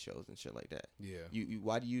instance, kids shows and shit like that. Yeah. You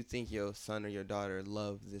why do you think your son or your daughter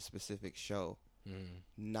love this specific show?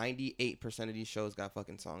 98% of these shows got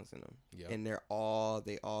fucking songs in them. Yep. And they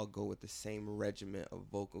all go with the same regiment of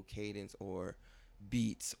vocal cadence or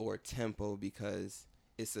beats or tempo, because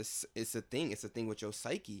it's a thing with your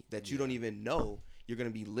psyche that you don't even know. You're going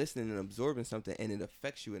to be listening and absorbing something, and it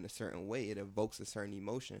affects you in a certain way. It evokes a certain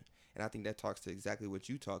emotion. And I think that talks to exactly what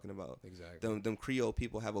you're talking about. Exactly. Them Creole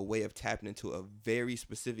people have a way of tapping into a very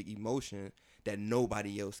specific emotion that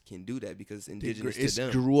nobody else can do that, because indigenous to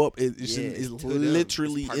them. Grew up. It's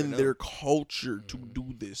literally in their culture to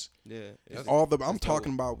do this. Yeah. I'm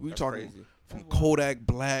talking about, we talking crazy. From Kodak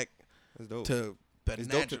Black to it's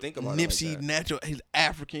dope to think about Nipsey, like natural, he's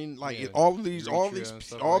African, all these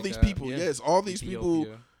people. Yes, all these people,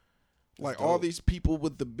 like all these people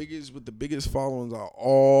with the biggest followings are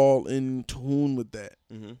all in tune with that.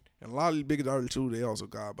 And a lot of these biggest artists too, they also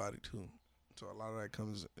God body too. So a lot of that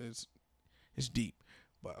comes, it's deep.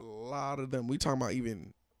 But a lot of them, we talking about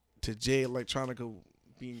even to Jay Electronica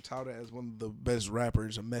being touted as one of the best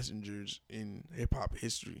rappers and messengers in hip hop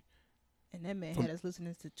history. And that man had us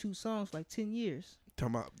listening to 2 songs like 10 years.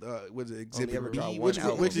 Talking about was it Exhibit ever B? dropped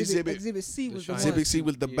Which Exhibit C was the one. Exhibit C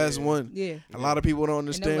was the best one. Yeah. A lot of people don't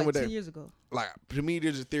understand like what 10 that. years ago. Like, to me,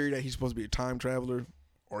 there's a theory that he's supposed to be a time traveler,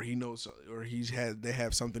 or he knows, or they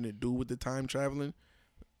have something to do with the time traveling.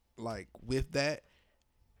 Like with that,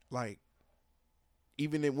 like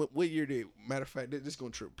even in what year did? Matter of fact, this is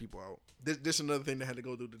gonna trip people out. This is another thing that had to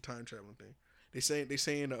go through the time traveling thing. They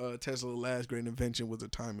saying Tesla's last great invention was a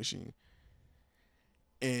time machine.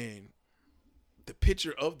 And the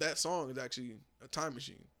picture of that song is actually a time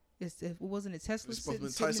machine. Wasn't it Tesla sitting in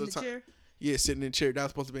the chair? Yeah, sitting in the chair. That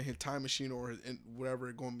was supposed to be his time machine or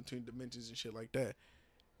whatever, going between dimensions and shit like that.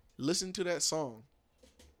 Listen to that song.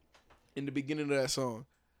 In the beginning of that song,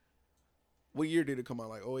 what year did it come out?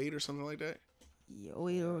 Like 2008 or something like that? Yeah,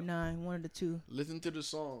 2008 or 2009, one of the two. Listen to the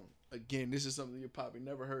song. Again, this is something you probably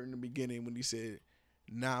never heard in the beginning when he said,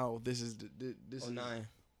 now this is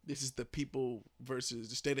this is the people versus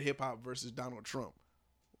the state of hip hop versus Donald Trump.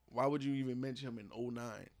 Why would you even mention him in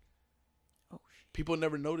 2009? Oh People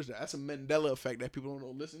never notice that. That's a Mandela effect that people don't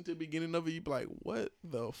know. Listen to the beginning of it, you be like, what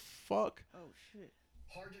the fuck? Oh shit.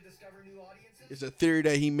 Hard to discover new audiences. It's a theory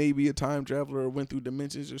that he may be a time traveler or went through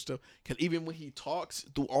dimensions or stuff. Cause even when he talks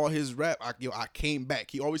through all his rap, I came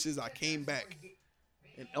back. He always says, I came back.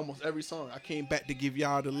 In almost every song, I came back to give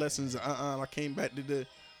y'all the lessons. I came back to the.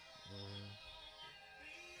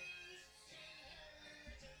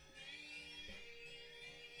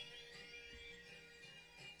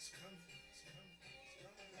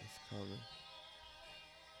 It's coming.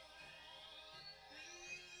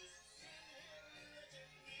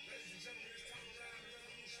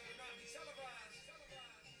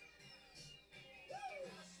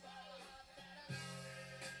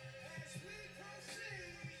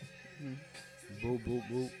 Boop, boop,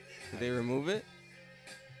 boop. Did they remove it?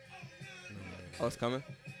 Oh, it's coming.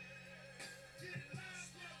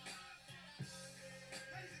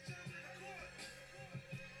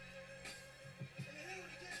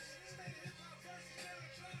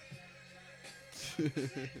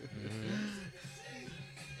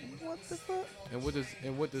 What the fuck? And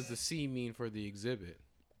what does the C mean for the exhibit?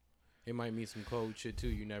 It might mean some code shit too.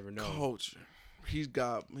 You never know. Culture. He's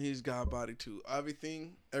God body too.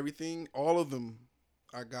 Everything, all of them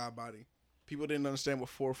are God body. People didn't understand what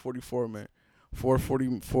 444 meant.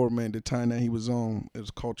 444 meant the time that he was on, it was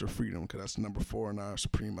culture freedom, because that's number 4 in our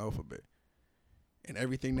supreme alphabet. And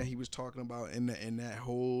everything that he was talking about in that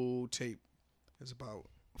whole tape is about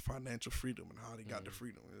financial freedom and how they got the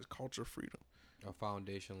freedom. It's culture freedom. A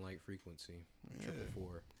foundation like frequency.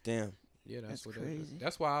 444. Damn. Yeah, that's what crazy.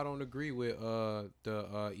 that's why I don't agree with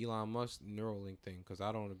the Elon Musk Neuralink thing, because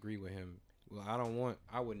I don't agree with him. Well,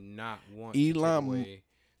 I would not want to take away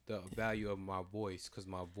the value of my voice, because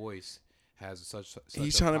my voice has such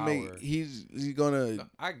he's a trying power. to make he's gonna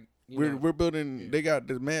we're building they got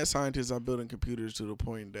the mad scientists are building computers to the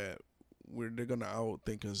point that they're gonna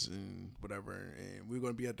outthink us and whatever, and we're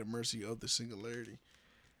gonna be at the mercy of the singularity.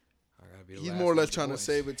 I gotta be the He's last more or less one with trying the to voice.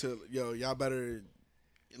 save it to y'all better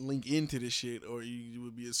link into this shit or you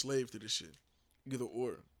would be a slave to this shit. Either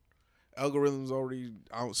or. Algorithms already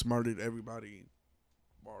outsmarted everybody.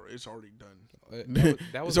 Or it's already done.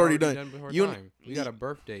 That was It's already done done. before You- time. We got a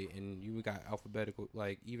birth date, and you got alphabetical,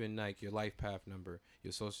 like even like your life path number,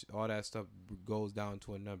 your social, all that stuff goes down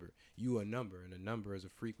to a number. You a number, and a number is a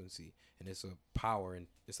frequency, and it's a power, and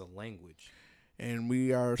it's a language. And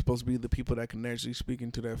we are supposed to be the people that can naturally speak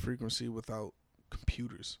into that frequency without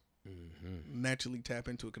computers. Mm-hmm. Naturally tap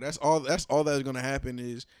into it. 'Cause that's all that's gonna happen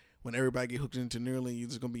is when everybody get hooked into Neuralink, you're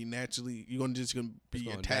just gonna be naturally you're gonna be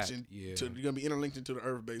gonna attaching adapt, yeah. to you're gonna be interlinked into the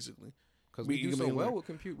earth basically. Because We- we you do can so be well like- with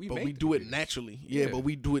compute. But we do it naturally. Yeah, but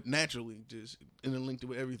we do it naturally, just interlinked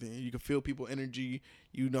with everything. You can feel people energy.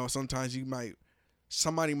 You know, sometimes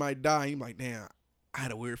somebody might die. And you're like, damn, I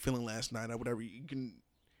had a weird feeling last night or whatever. You can.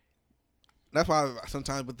 That's why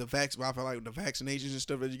sometimes with the I feel like with the vaccinations and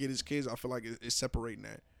stuff that you get as kids, I feel like it's separating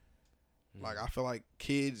that. Like I feel like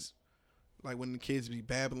kids, like when the kids be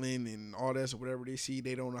babbling and all that or whatever they see,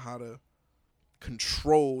 they don't know how to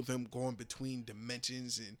control them going between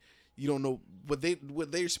dimensions, and you don't know what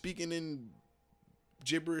they're speaking in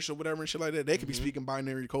gibberish or whatever and shit like that. They could be speaking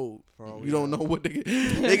binary code. You don't know what they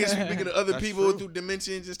can speak to other That's people true. through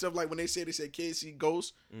dimensions and stuff. Like when they say kids see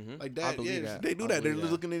ghosts like I that. believe Yeah, that. they do I that. They're believe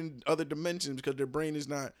that. looking in other dimensions because their brain is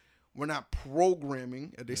not. We're not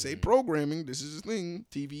programming. They say programming. This is a thing.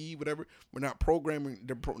 TV, whatever. We're not programming.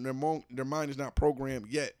 Their mind is not programmed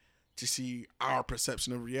yet to see our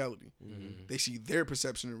perception of reality. They see their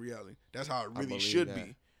perception of reality. That's how it really believe should that.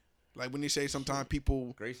 be. Like when they say sometimes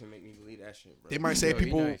people, Grayson make me believe that shit, bro. they might say Yo, he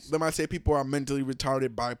people, nice. they might say people are mentally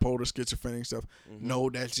retarded, bipolar, schizophrenic stuff. No,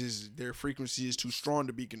 that's just their frequency is too strong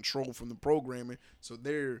to be controlled from the programming. So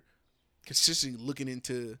they're consistently looking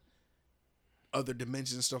into other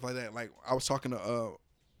dimensions and stuff like that. Like I was talking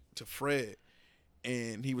to Fred,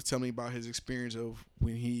 and he was telling me about his experience of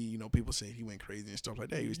when he, people say he went crazy and stuff like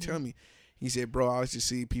that. He was telling me, he said, bro, I used to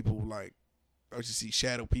see people I used to see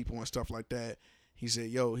shadow people and stuff like that. He said,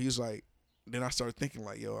 he was like, then I started thinking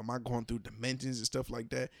like, am I going through dimensions and stuff like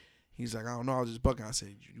that? He's like, I don't know, I was just bugging. I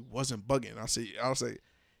said, you wasn't bugging. I was like,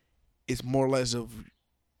 it's more or less of,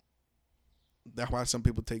 that's why some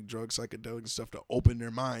people take drugs, psychedelics and stuff to open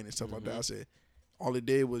their mind and stuff like that. I said, all it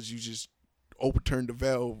did was you just overturned the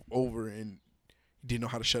valve over and you didn't know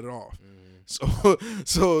how to shut it off.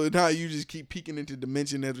 So now you just keep peeking into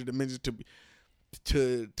dimension after dimension to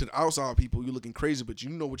the outside people. You're looking crazy, but you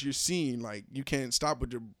know what you're seeing. Like you can't stop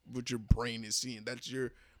what your brain is seeing. That's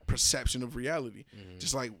your perception of reality.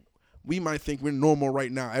 Just like we might think we're normal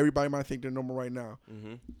right now. Everybody might think they're normal right now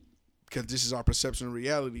because this is our perception of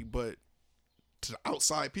reality. But to the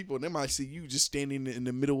outside people, and they might see you just standing in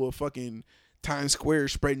the middle of fucking Times Square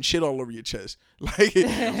spreading shit all over your chest. Like,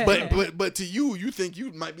 but to you, you think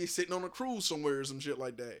you might be sitting on a cruise somewhere or some shit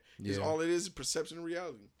like that. Because all it is perception and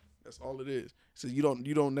reality. That's all it is. So you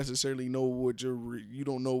don't necessarily know what you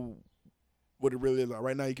don't know what it really is. Like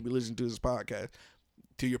right now, you could be listening to this podcast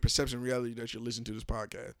to your perception and reality that you're listening to this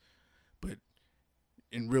podcast, but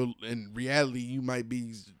in reality, you might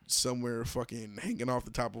be somewhere fucking hanging off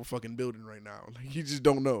the top of a fucking building right now. Like you just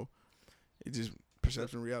don't know. It's just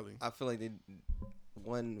perception and reality. I feel like they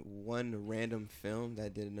one random film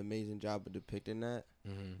that did an amazing job of depicting that.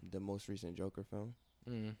 The most recent Joker film.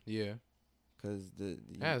 Yeah. Because it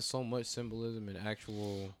has so much symbolism and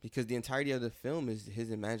actual. Because the entirety of the film is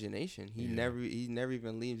his imagination. He never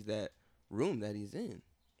even leaves that room that he's in.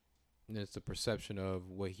 And it's the perception of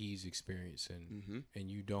what he's experiencing,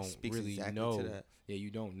 and you don't really know. Yeah, you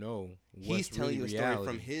don't know. He's telling you a reality. story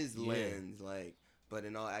from his lens, like. But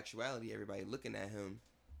in all actuality, everybody looking at him,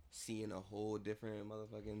 seeing a whole different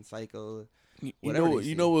motherfucking psycho.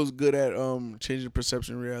 You know what's good at changing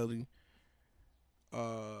perception of reality?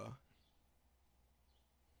 The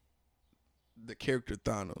character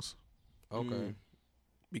Thanos. Okay.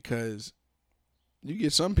 Because you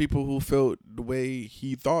get some people who felt the way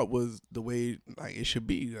he thought was the way like it should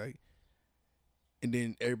be, like, and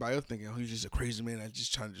then everybody else thinking, oh, he's just a crazy man that's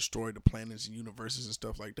just trying to destroy the planets and universes and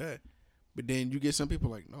stuff like that. But then you get some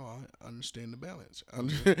people like, no, I understand the balance. You know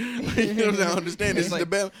what I'm saying? I understand it's like the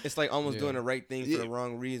balance. It's like almost doing the right thing for the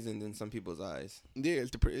wrong reason in some people's eyes. Yeah,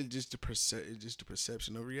 it's just the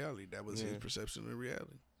perception of reality. That was his perception of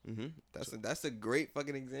reality. That's a great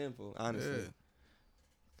fucking example, honestly.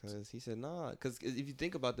 Because he said, nah. Because if you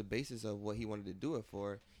think about the basis of what he wanted to do it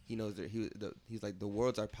for, he knows that he's like, the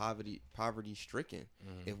worlds are poverty stricken.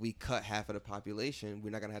 If we cut half of the population, we're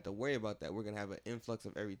not gonna have to worry about that. We're gonna have an influx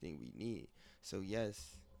of everything we need. So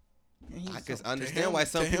yes, I can understand why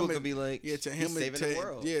some people could be like, yeah, to him, saving the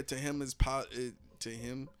world. Yeah, to him it's positive.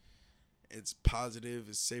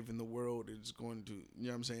 It's saving the world. It's going to, you know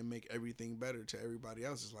what I'm saying, make everything better. To everybody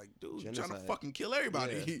else, it's like, dude, you're trying to fucking kill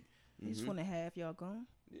everybody. Yeah. You just want to have y'all gone.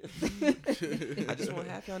 I just want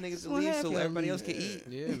half y'all niggas to leave so everybody else can eat.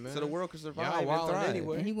 Yeah, man. So the world can survive and thrive.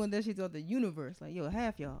 Anyway. And he want that shit throughout the universe. Like, yo,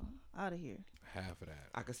 half y'all out of here. Half of that.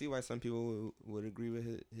 I can see why some people would agree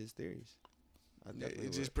with his theories.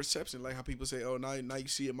 It's just perception. Like how people say, oh, now you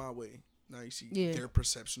see it my way. Now you see their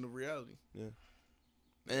perception of reality. Yeah.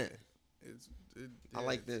 Man. I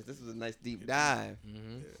like this. This is a nice deep dive.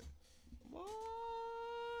 Yeah.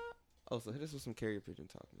 Oh, so hit us with some carrier pigeon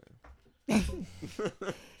talk, man.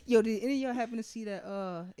 Yo, did any of y'all happen to see that?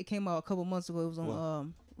 It came out a couple months ago. It was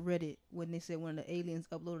on Reddit when they said one of the aliens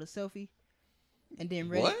uploaded a selfie, and then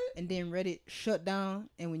Reddit shut down.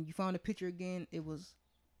 And when you found the picture again, it was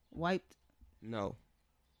wiped. No.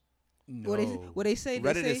 What they say?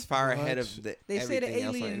 Reddit is far ahead of the. They say the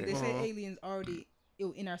alien. They say aliens already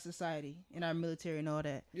in our society, in our military, and all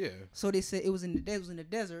that. Yeah. So they said it was in the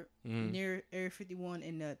desert near Area 51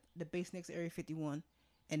 and the base next to Area 51.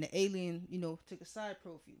 And the alien, took a side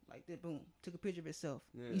profile like that. Boom, took a picture of itself.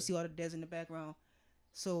 Yeah. You see all the desert in the background.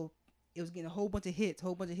 So it was getting a whole bunch of hits.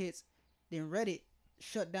 Then Reddit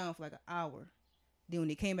shut down for like an hour. Then when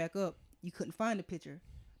they came back up, you couldn't find the picture.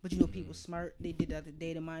 But people smart. They did that the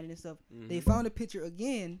data mining and stuff. They found the picture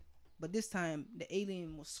again, but this time the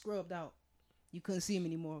alien was scrubbed out. You couldn't see him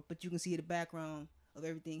anymore, but you can see the background of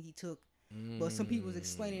everything he took. But some people was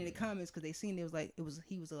explaining in the comments because they seen he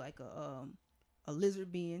was like a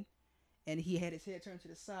lizard being, and he had his head turned to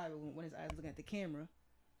the side when his eyes looking at the camera,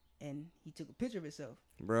 and he took a picture of himself.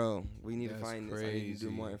 Bro, we need to find this. I need to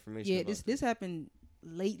do more information. Yeah, this happened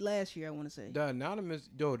late last year, I want to say.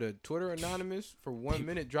 The Twitter anonymous for 1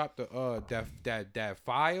 minute dropped the that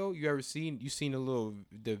file. You seen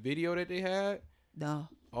the video that they had? No.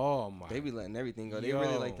 Oh my! They be letting everything go. They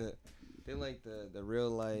really like the real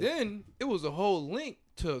life. Then it was a whole link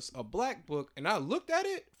to a black book, and I looked at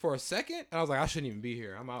it for a second, and I was like, I shouldn't even be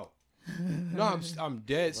here. I'm out. No, I'm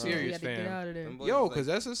dead serious, fam. Get out of there. Yo, because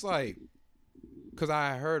that's just like, because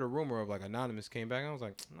I heard a rumor of like Anonymous came back, and I was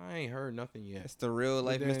like, I ain't heard nothing yet. It's the real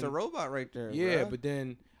life Mr. Robot right there. Yeah, bro. but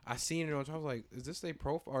then I seen it on top. I was like, is this their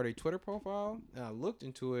profile or their Twitter profile? And I looked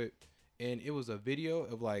into it, and it was a video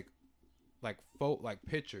of like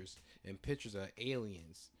pictures of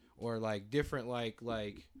aliens or like different like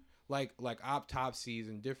autopsies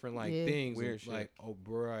and different things. Weird and, shit. Like, oh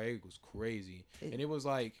bro, it was crazy. And it was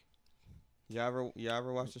like, y'all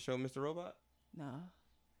ever watch the show Mr. Robot? Nah.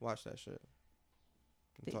 Watch that shit.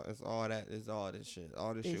 It's all that. It's all this shit.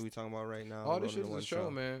 All this shit we talking about right now. All this shit is a show,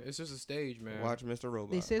 man. It's just a stage, man. Watch Mr.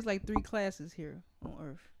 Robot. They say it's like 3 classes here on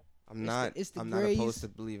Earth. I'm not grays. opposed to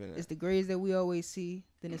believing it. It's the grays that we always see.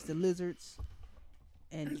 Then it's the lizards.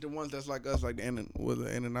 It's And the ones that's like us, like the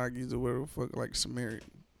Anunnakis or whatever the fuck, like Sumerian.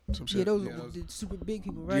 Some shit. yeah, those are the super big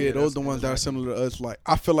people, right? Yeah, those that's the ones that are Anunnaki. similar to us. Like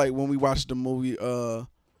I feel like when we watched the movie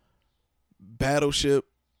Battleship,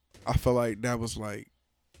 I felt like that was like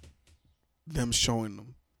them showing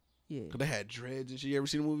them. Yeah. Cause they had dreads and shit. You ever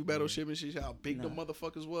seen the movie Battleship and shit? How big the Nah.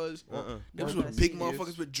 motherfuckers was? Them Nah, was nah, big see,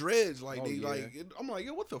 motherfuckers with dreads. Like Oh, they yeah. like. I'm like,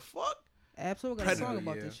 yo, what the fuck? Absol got a Predator. song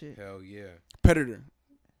about yeah. this shit. Hell yeah. Predator.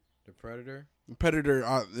 The Predator.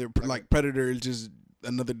 Predator. They're like Predator is just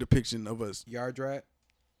another depiction of us. Yard rat.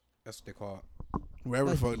 That's what they call it.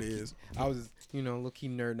 Wherever the fuck it is. I was, low key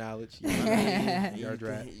nerd knowledge. Yard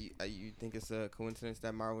rat. You think it's a coincidence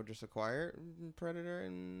that Marvel just acquired Predator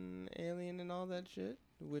and Alien and all that shit?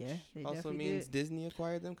 Which Yeah, they also definitely means did. Disney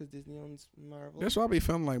acquired them because Disney owns Marvel. That's why I be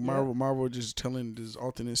feeling like Marvel just telling these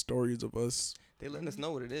alternate stories of us. They letting us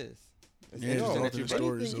know what it is. It's Yeah, interesting, just that you alternate brought,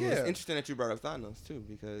 stories. anything, of us. yeah. interesting that you brought up Thanos too,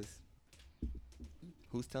 because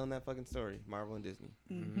who's telling that fucking story? Marvel and Disney.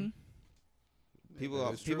 Mm-hmm.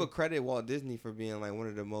 That is People true. credit Walt Disney for being like one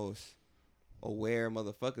of the most aware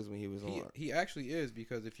motherfuckers when he was on. He actually is,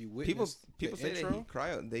 because if you People witness say the that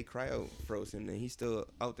intro, they cryo froze him and he's still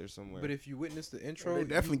out there somewhere. but if you witness the intro, They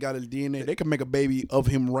definitely got his DNA. They can make a baby of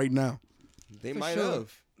him right now. they For might sure.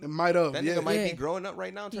 have. They might have. That Yeah. nigga might Yeah. be growing up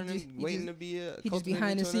right now, He waiting just- to be a. He just cultivated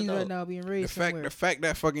behind the into an scenes right adult. now being The raised somewhere. fact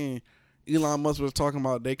that fucking Elon Musk was talking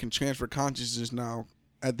about they can transfer consciousness now.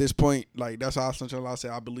 At this point, like that's how I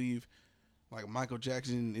said I believe. Like Michael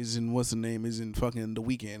Jackson is in is in fucking The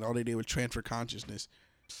Weeknd. All they did was transfer consciousness.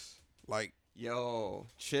 Like Yo,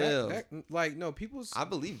 chill. no, people's. I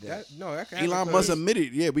believe that. That can happen, Elon Musk 'cause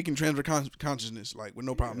admitted, yeah, we can transfer consciousness like with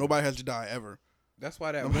no problem. Nobody has to die ever. That's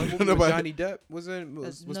why that Nobody- one movie with nobody- Johnny Depp was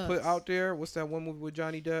That's put nuts. out there. What's that one movie with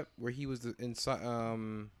Johnny Depp where he was in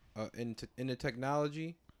the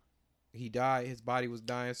technology? He died. His body was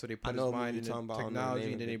dying, so they I put know his what mind movie in you're talking the about. I don't know the technology,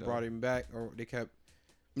 name and then of they it, though. brought him back, or they kept.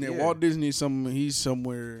 Yeah, Yeah. Walt Disney he's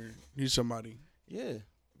somewhere. He's somebody. Yeah.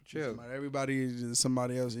 Chill. Everybody is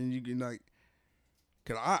somebody else, and you can like.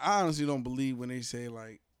 Cause I honestly don't believe when they say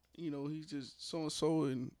like, he's just so and so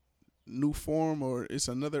in new form or it's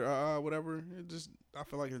another whatever. It just I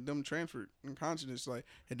feel like it's them transferred in consciousness, like,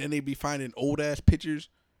 and then they be finding old ass pictures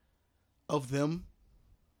of them.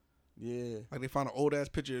 Yeah. Like they found an old ass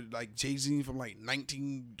picture like Jay-Z from like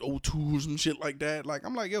 1902 or some shit like that. Like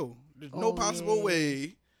I'm like, yo, there's no Oh, possible yeah.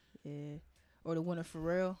 way. Yeah. Or the one of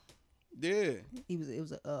Pharrell. Yeah. It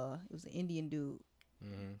was an Indian dude.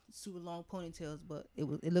 Mm-hmm. Super long ponytails, but it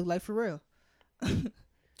looked like Pharrell.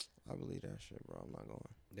 I believe that shit, bro. I'm not going.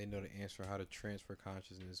 They know the answer how to transfer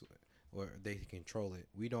consciousness, or they can control it.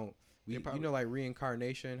 We don't. They probably- Like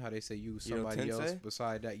reincarnation, how they say use Ito somebody else Tensei?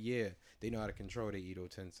 beside that. Yeah, they know how to control the Ito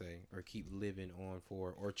Tensei or keep living on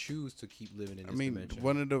or choose to keep living in I this mean, dimension.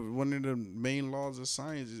 one of the main laws of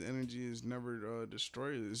science is energy is never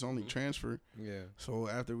destroyed. It's only transferred. Yeah, So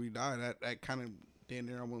after we die, that kind of damn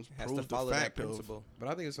near almost Has to proves the follow that fact of. principle. but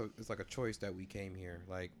I think it's like a choice that we came here,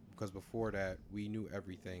 like, because before that we knew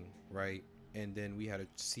everything, right? And then we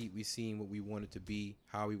seen what we wanted to be,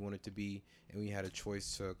 how we wanted to be, and we had a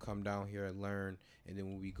choice to come down here and learn. And then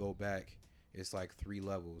when we go back, it's like 3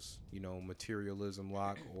 levels, materialism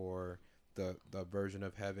lock, or the version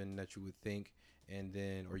of heaven that you would think, and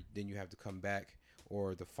then you have to come back,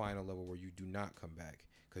 or the final level where you do not come back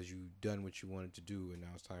because you've done what you wanted to do, and now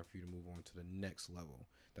it's time for you to move on to the next level.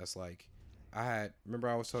 That's like, remember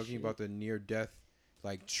I was talking about the near death,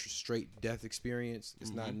 like straight death experience. It's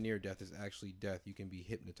not near death, it's actually death. You can be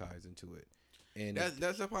hypnotized into it. And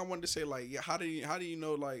That's the point I wanted to say. Like, yeah, how do you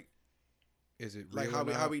know, like is it real like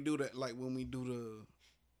or how not? we do that? Like when we do the,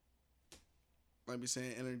 like we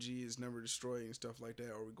saying energy is never destroyed and stuff like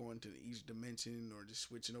that, or we going to each dimension, or just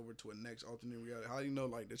switching over to a next alternate reality. How do you know,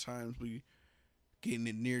 like, the times we getting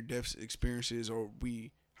in near death experiences, or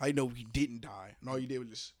how you know we didn't die and all you did was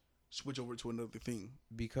just switch over to another thing?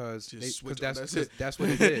 Because Just switch that's over. That's it. that's what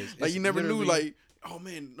it is. Like It's you never knew, literally- like, oh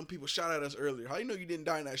man, them people shot at us earlier. How you know you didn't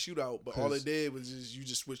die in that shootout? But all 'Cause- it did was just you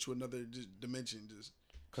just switched to another dimension. Just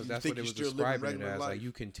because you that's think what it was you're still living describing it regular as. life. Like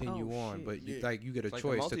you continue Oh, on, shit. but Yeah. like you get a It's like a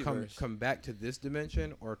choice to multiverse. come back to this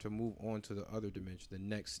dimension or to move on to the other dimension, the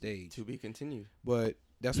next stage. To be continued. But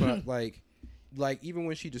that's what I like even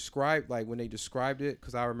when she described, like when they described it,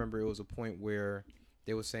 because I remember it was a point where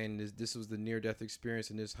they were saying this was the near death experience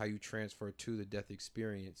and this is how you transfer to the death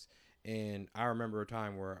experience. And I remember a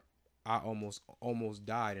time where I almost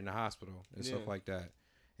died in the hospital and stuff Yeah. like that.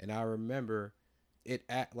 And I remember it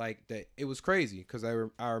at like that. It was crazy because I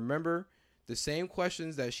remember the same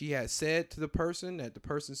questions that she had said to the person that the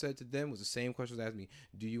person said to them was the same questions asked me.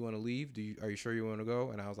 Do you want to leave? Are you sure you want to go?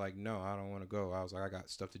 And I was like, no, I don't want to go. I was like, I got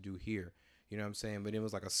stuff to do here. You know what I'm saying? But it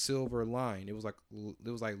was like a silver line. It was like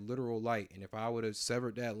literal light. And if I would have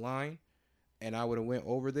severed that line and I would have went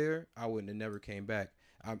over there, I wouldn't have never came back.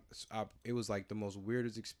 It was like the most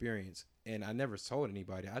weirdest experience. And I never told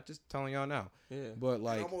anybody. I just telling y'all now. Yeah. But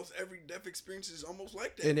like and almost every death experience is almost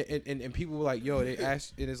like that. And people were like, yo, they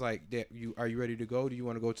asked, and it's like, are you ready to go? Do you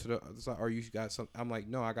want to go to the other side? Or you got some? I'm like,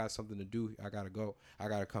 no, I got something to do. I gotta go. I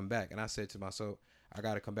gotta come back. And I said to myself, I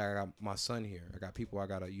gotta come back. I got my son here. I got people I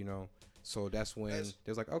gotta, So that's when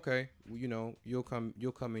there's like, okay, well, you'll come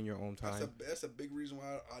in your own time. That's a big reason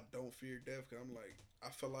why I don't fear death. Cause I'm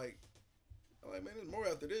like, I'm like, man, there's more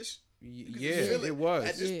after this. Yeah, it was.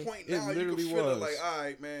 At this point now, you can feel it like, all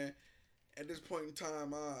right, man. At this point in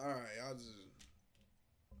time, all right, I'll just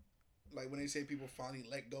like when they say people finally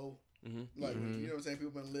let go. Like you know what I'm saying,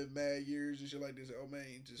 people been live mad years and shit like this. Oh man,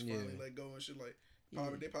 you just finally let go and shit like.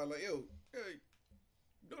 They probably like, yo, hey.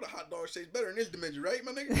 You know the hot dog tastes better in this dimension, right,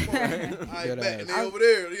 my nigga? I bet. And they over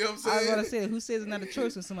there, you know what I'm saying? I was about to say, who says it's not a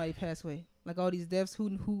choice when somebody passed away? Like all these deaths,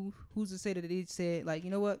 who's to say that they said, like, you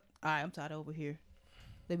know what? All right, I'm tired of over here.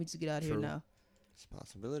 Let me just get out of here now. It's a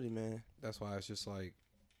possibility, man. That's why it's just like,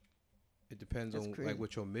 it depends on like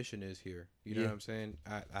what your mission is here. You know what I'm saying?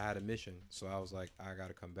 I had a mission, so I was like, I got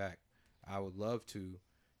to come back. I would love to.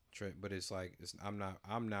 But it's like I'm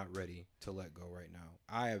not ready to let go right now.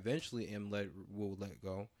 I eventually will let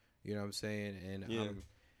go. You know what I'm saying? And I'm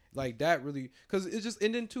like that really, because it's just,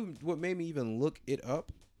 and then too, what made me even look it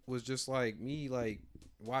up was just like me like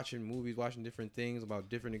watching movies, watching different things about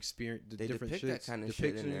different experience, different shit, that kind of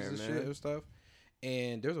shit in there, man. Shit and stuff.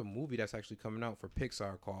 And there's a movie that's actually coming out for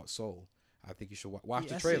Pixar called Soul. I think you should watch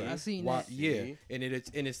the trailer. I seen that. Yeah, and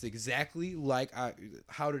it's exactly like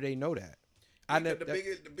how do they know that? The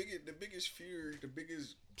biggest fear,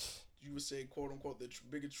 you would say, quote unquote, the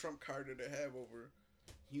biggest trump card that they have over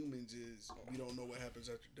humans is we don't know what happens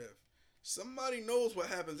after death. Somebody knows what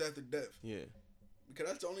happens after death. Yeah. Because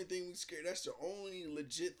that's the only thing we scared. That's the only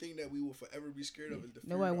legit thing that we will forever be scared of. Is the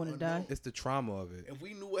fear nobody want to die. It's the trauma of it. If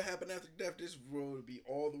we knew what happened after death, this world would be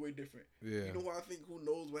all the way different. Yeah. You know why I think who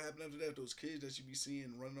knows what happened after death? Those kids that you be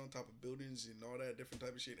seeing running on top of buildings and all that different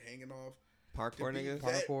type of shit hanging off. Parkour niggas?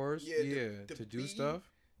 Parkours? To do stuff?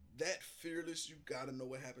 That fearless, you gotta know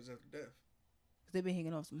what happens after death. Cause they been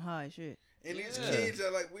hanging off some high shit. And these kids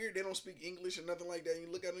are like weird. They don't speak English or nothing like that. And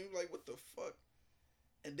you look at them, you're like, what the fuck?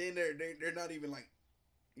 And then they're not even like,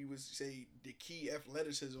 you would say the key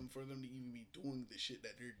athleticism for them to even be doing the shit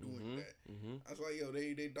that they're doing. I was like, yo,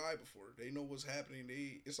 they died before. They know what's happening.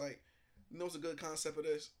 It's like, you know what's a good concept of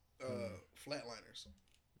this? Flatliners.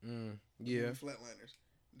 Flatliners.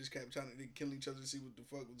 Just kept trying to kill each other to see what the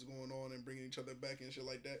fuck was going on and bringing each other back and shit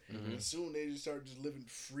like that. And soon they just started just living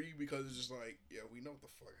free because it's just like, yeah, we know what the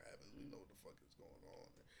fuck happened. We know what the fuck is going on.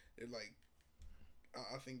 They're like,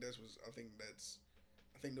 I think those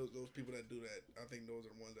people that do that, I think those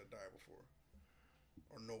are the ones that die before,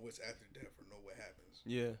 or know what's after death, or know what happens.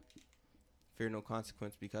 Yeah, fear no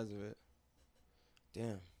consequence because of it.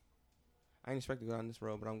 Damn. I didn't expect to go down this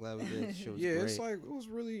road, but I'm glad we did. Shit was great. It's like, it was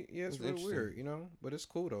really, it's really weird, But it's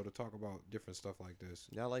cool, though, to talk about different stuff like this.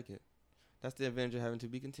 Yeah, I like it. That's the Avenger having to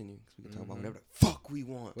be continued. Because we can talk about whatever the fuck we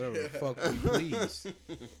want. Whatever the fuck we please.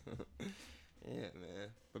 Yeah, man.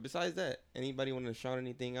 But besides that, anybody want to shout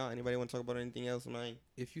anything out? Anybody want to talk about anything else, man?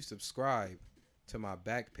 If you subscribe to my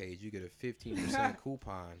back page, you get a 15%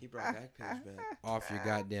 coupon. He brought back page back. Off your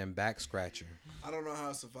goddamn back scratcher. I don't know how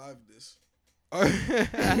I survived this.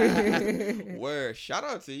 Word. Shout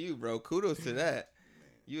out to you, bro. Kudos to that.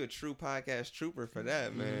 You a true podcast trooper for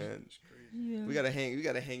that, man. Yeah. We gotta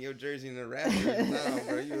hang your jersey in the rafters now,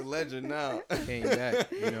 bro. You a legend now. Came back,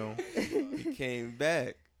 He came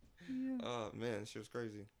back. Yeah. Oh man, this shit was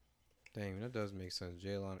crazy. Dang, that does make sense. Jay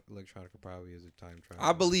Electronica probably is a time traveler.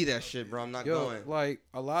 I believe that shit, bro. I'm not going. Like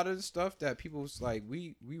a lot of the stuff that people's like,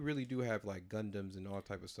 we really do have like Gundams and all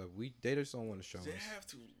type of stuff. They just don't want to show us. They have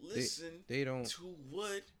to listen. They don't to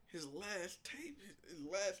what his last tape. His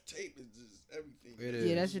last tape is just everything. It is.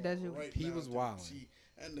 Yeah, that's your. Right, he was wilding.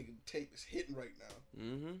 That nigga tape is hitting right now.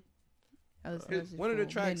 One of the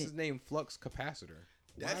tracks is named Flux Capacitor.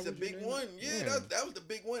 That's the big one. Yeah, that was the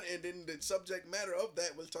big one. And then the subject matter of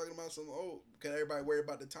that was talking about can everybody worry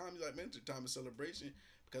about the time? He's like, man, it's a time of celebration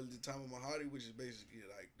because it's the time of Mahadi, which is basically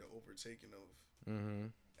like the overtaking of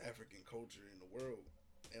African culture in the world.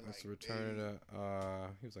 And it's return to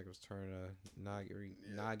he was like, it was return to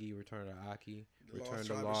Nagi, return to Aki, return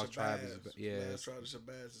to Lost Tribes. Lost Tribe of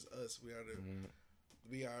Shabazz is us. We are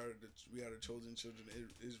we are the chosen children of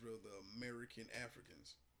Israel, the American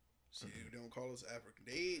Africans. See, they don't call us African.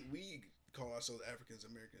 We call ourselves Africans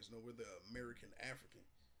Americans. No, we're the American African,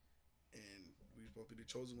 and we're supposed to be the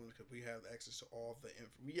chosen ones because we have access to all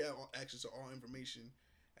access to all information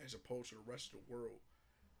as opposed to the rest of the world.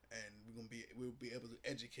 And we'll be able to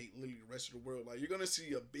educate literally the rest of the world. Like, you're gonna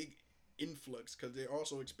see a big influx because they're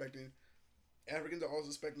also expecting Africans are also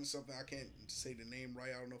expecting something. I can't say the name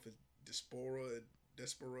right. I don't know if it's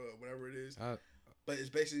diaspora, or whatever it is. But it's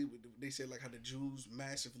basically, they say like how the Jews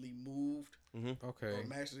massively moved. Okay. Or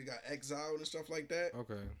massively got exiled and stuff like that.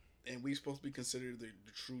 Okay. And we supposed to be considered the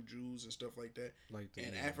true Jews and stuff like that.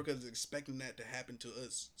 And Africa is expecting that to happen to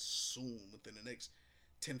us soon, within the next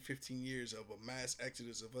 10, 15 years, of a mass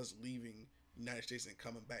exodus of us leaving the United States and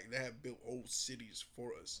coming back. They have built old cities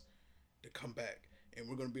for us to come back. And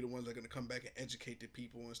we're going to be the ones that are going to come back and educate the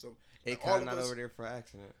people and stuff. Akon not over there for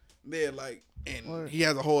accident. Yeah, like, and he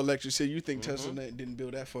has a whole electric city. You think Tesla didn't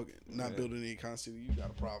build that fucking, not building the Akon city, you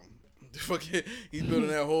got a problem. Fucking, he's building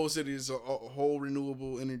that whole city. It's a whole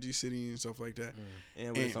renewable energy city and stuff like that.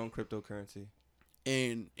 And with its own cryptocurrency.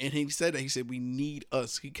 And he said that. He said, we need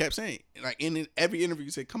us. He kept saying, like, in every interview,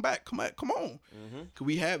 he said, come back, come on. Cause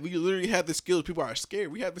we literally have the skills. People are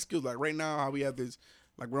scared. We have the skills. Like right now, how we have this,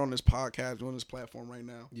 like we're on this podcast, we're on this platform right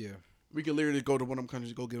now. Yeah. We can literally go to one of them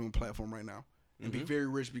countries, go give them a platform right now. And be very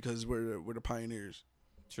rich because we're the pioneers.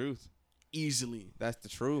 Truth. Easily. That's the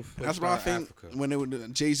truth. That's what I think Africa. When they were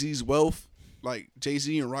Jay-Z's wealth, like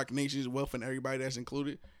Jay-Z and Rock Nation's wealth and everybody that's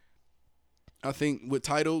included. I think with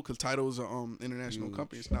Tidal, because Tidal is an international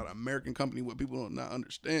company, it's not an American company. What people don't not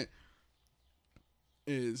understand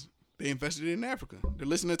is they invested in Africa. They're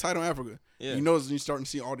listening to Tidal Africa. Yeah. You notice you're starting to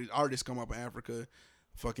see all these artists come up in Africa.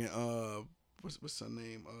 Fucking what's her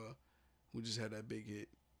name? Who just had that big hit?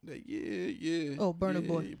 Oh, Burna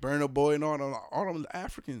Boy. Burna Boy and all them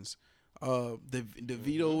Africans. The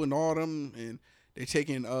Vito and all them, and they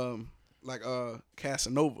taking like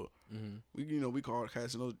Casanova. We call it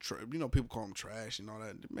Casanova. People call him trash and all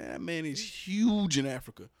that. Man, that man is huge in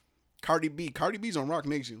Africa. Cardi B's on Rock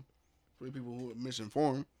Nation. For the people who are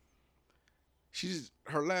misinformed,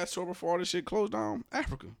 her last tour before all this shit closed down.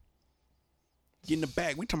 Africa. Getting the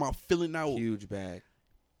bag. We talking about filling out huge bag.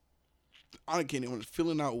 I can't even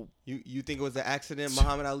filling out. You think it was an accident?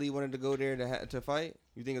 Muhammad Ali wanted to go there to fight.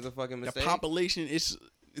 You think it's a fucking mistake? The population, it's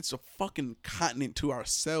a fucking continent to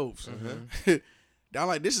ourselves. They're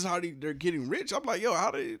like, this is how they're getting rich. I'm like, yo,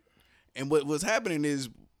 how they? And what's happening is,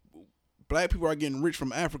 black people are getting rich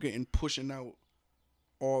from Africa and pushing out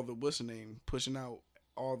all the pushing out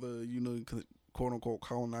all the quote unquote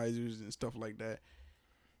colonizers and stuff like that,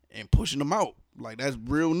 and pushing them out. Like, that's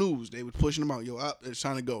real news. They was pushing them out. Yo, it's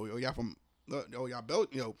time to go. Yo, y'all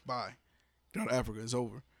belt. Yo, bye. Get out of Africa. It's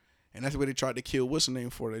over. And that's what they tried to kill. What's the name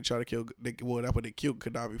for? They tried to kill. That's what they killed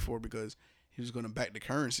Gaddafi for, because he was going to back the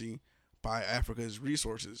currency by Africa's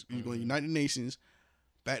resources. He was going to United Nations,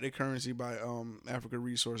 back the currency by Africa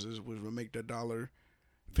resources, which would make the dollar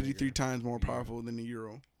 53 times more powerful than the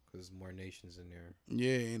euro. Because there's more nations in there.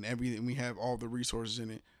 Yeah, and everything. We have all the resources in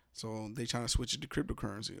it. So they trying to switch it to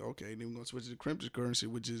cryptocurrency. Okay, then we're gonna switch it to cryptocurrency,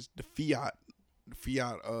 which is the fiat,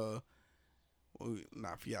 well,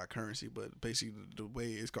 not fiat currency, but basically the way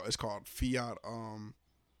it's called fiat.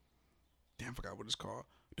 I forgot what it's called.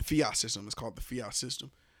 The fiat system. It's called the fiat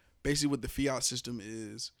system. Basically, what the fiat system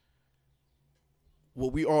is,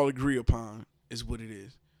 what we all agree upon is what it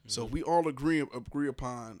is. So if we all agree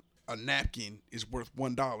upon a napkin is worth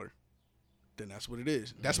 $1. Then that's what it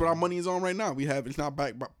is. That's what our money is on right now. It's not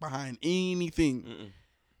back behind anything.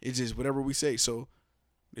 It's just whatever we say. So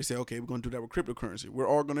they say, okay, we're gonna do that with cryptocurrency. We're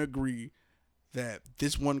all gonna agree that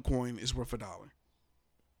this one coin is worth $1,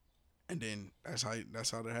 and then that's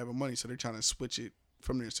how they're having money. So they're trying to switch it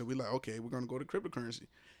from there. So we're like, okay, we're gonna go to cryptocurrency.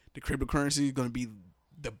 The cryptocurrency is gonna be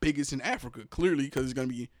the biggest in Africa, clearly, because it's gonna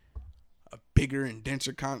be a bigger and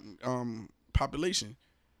denser population.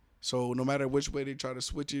 So no matter which way they try to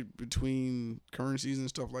switch it between currencies and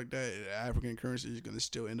stuff like that, African currency is going to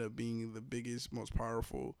still end up being the biggest, most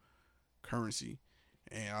powerful currency.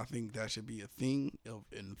 And I think that should be a thing of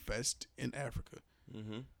invest in Africa.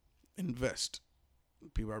 Invest.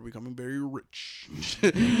 People are becoming very rich.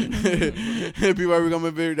 People are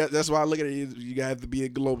becoming very. That's why I look at it. You have to be a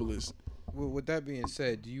globalist. Well, with that being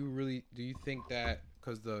said, do you think that?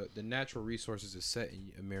 Because the natural resources is set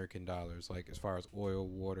in American dollars, like as far as oil,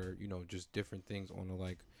 water, just different things on the,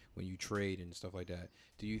 like when you trade and stuff like that.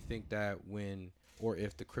 Do you think that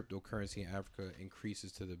if the cryptocurrency in Africa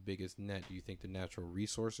increases to the biggest net, do you think the natural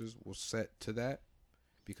resources will set to that?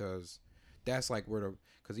 Because that's like where the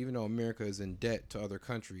because even though America is in debt to other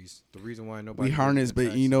countries, the reason why nobody We harness,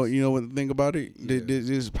 but you know what the thing about it? Yeah.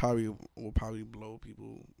 This probably will probably blow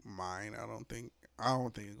people's mind. I don't think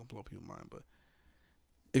it's gonna blow people's mind, but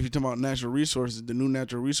if you're talking about natural resources, the new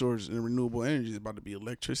natural resource and renewable energy is about to be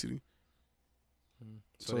electricity.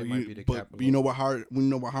 So they might be the capital. But you know what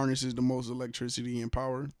harnesses the most electricity and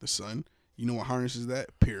power? The sun. You know what harnesses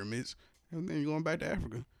that? Pyramids. And then you're going back to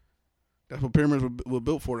Africa. That's what pyramids were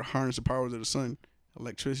built for, to harness the powers of the sun,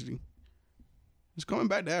 electricity. It's going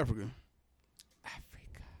back to Africa.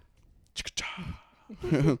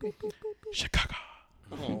 Chicago.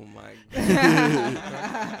 Oh my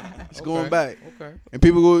god. It's going back. Okay. And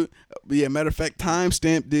people go, yeah, matter of fact,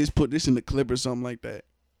 timestamp this, put this in the clip or something like that.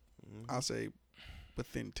 I'll say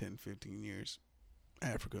within 10, 15 years,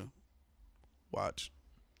 Africa. Watch.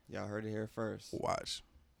 Y'all heard it here first. Watch.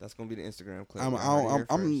 That's gonna be the Instagram clip. I'm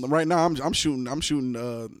right now. I'm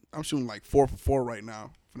shooting like 4 for 4 right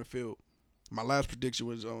now from the field. My last prediction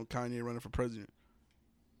was on Kanye running for president.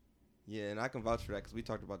 Yeah, and I can vouch for that because we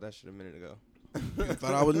talked about that shit a minute ago. I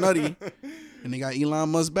thought I was nutty, and they got Elon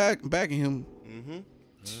Musk backing him.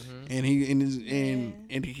 And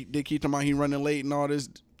they keep talking about he running late and all this.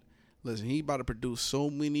 Listen, he about to produce so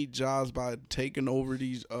many jobs by taking over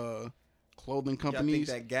these clothing companies.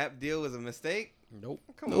 Y'all think that Gap deal was a mistake? Nope.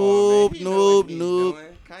 Come on, man. Nope. Kanye knows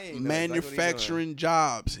exactly what he's Manufacturing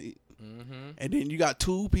jobs. And then you got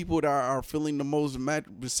two people that are feeling the most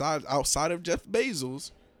besides outside of Jeff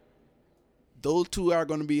Bezos. Those two are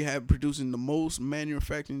going to be producing the most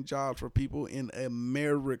manufacturing jobs for people in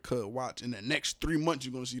America. Watch, in the next 3 months,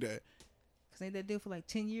 you're going to see that. Cause ain't that deal for like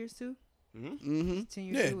 10 years too? 10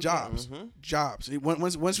 years Yeah, too, jobs. Jobs.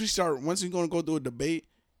 Once we're going to go through a debate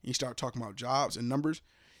and you start talking about jobs and numbers.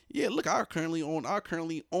 Yeah, look, I currently own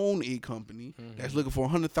a company that's looking for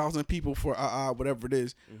 100,000 people for whatever it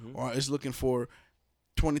is, or it's looking for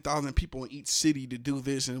 20,000 people in each city to do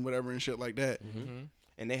this and whatever and shit like that.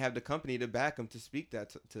 And they have the company to back them to speak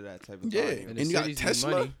that to that type of Yeah, volume. And you the got cities need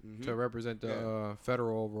Tesla money to represent the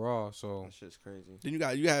federal overall. So That shit's crazy. Then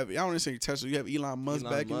you have I don't want to say Tesla. You have Elon Musk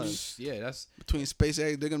Elon backing you. Musk. yeah, that's Between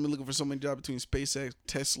SpaceX, they're gonna be looking for so many jobs between SpaceX,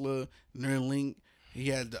 Tesla, Neuralink. He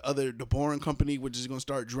has the Boring Company, which is gonna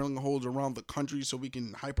start drilling holes around the country so we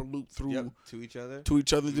can hyperloop through To each other.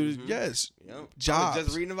 Yes, Yep. I jobs. was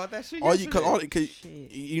just reading about that shit. Cause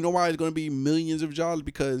Shit. you know why it's going to be millions of jobs,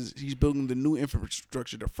 because he's building the new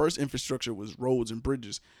infrastructure. The first infrastructure was roads and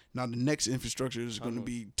bridges. Now the next infrastructure is going to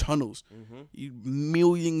be tunnels. You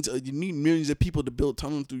need millions of people to build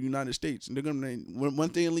tunnels through the United States, and they're going to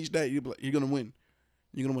once they unleash that, you're going to win.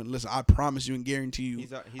 You're going to win. Listen, I promise you and guarantee you,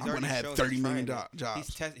 I'm going to have 30 million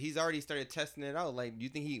jobs. He's already started testing it out. Like, do you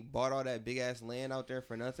think he bought all that big ass land out there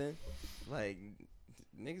for nothing? Like,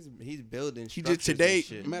 niggas, he's building. He did today. And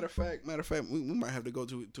shit. Matter of fact, we might have to go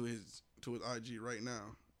to his IG right now.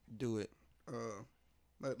 Do it.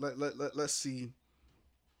 Let's see.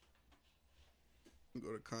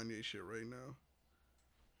 Go to Kanye shit right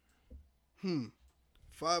now.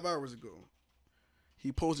 5 hours ago,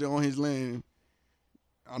 he posted on his land.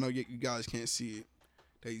 I know you guys can't see it.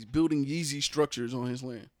 That he's building Yeezy structures on his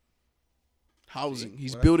land. Housing.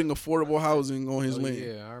 He's building affordable housing on his land.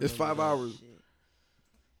 Yeah, It's 5 hours.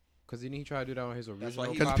 because didn't he try to do that on his original? why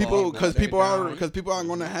he- Because people are down.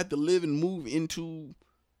 going to have to live and move into.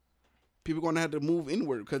 People going to have to move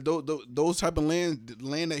inward because those type of land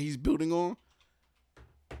that he's building on,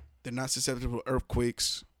 they're not susceptible to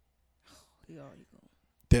earthquakes. He already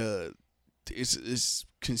gone. It's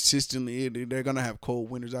consistently they're gonna have cold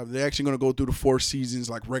winters out. They're actually gonna go through the 4 seasons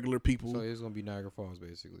like regular people. So it's gonna be Niagara Falls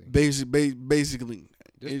basically. Basically,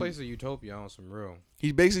 This place is utopia on some real.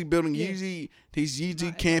 he's basically building Yeah. Yeezy. His Yeezy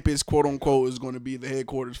My- campus, quote unquote, is going to be the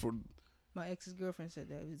headquarters for. My ex's girlfriend said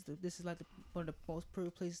that this is like one of the most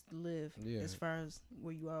perfect places to live Yeah. as far as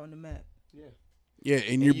where you are on the map. Yeah,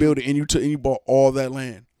 and you're building, and you bought all that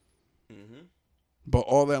land. Mm-hmm. But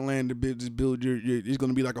all that land to build your it's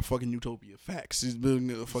gonna be like a fucking utopia. Facts. It's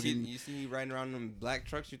building a fucking You see riding around them black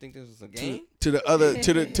trucks. You think this was a game? to the other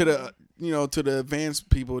to the advanced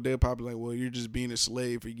people. They're probably like, well, you're just being a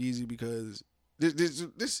slave for Yeezy because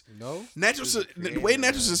this No, natural This is the way creative,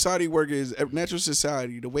 natural man. society work is natural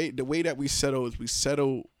society. The way that we settle is we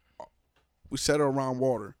settle around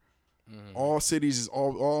water. All cities is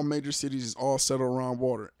all major cities is all settled around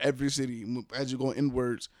water. Every city, as you go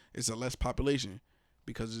inwards, it's a less population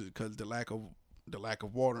because the lack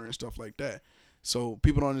of water and stuff like that. So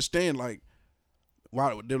people don't understand, like,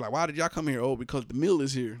 why they're like, why did y'all come here? Oh, because the meal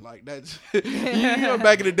is here. Like that's you know,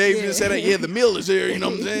 back in the day, you just said that, yeah, the meal is here. You know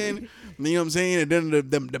what I'm saying? You know what I'm saying? And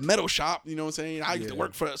then the metal shop. You know what I'm saying? I used to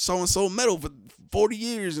work for so and so metal for 40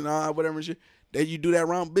 years and whatever and shit. That you do that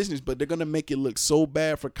around business, but they're gonna make it look so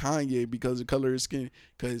bad for Kanye because of color of his skin.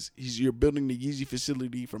 Because you're building the Yeezy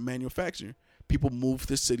facility for manufacturing. People move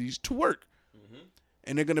to cities to work,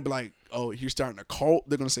 and they're gonna be like, "Oh, he's starting a cult."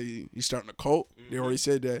 They're gonna say he's starting a cult. They already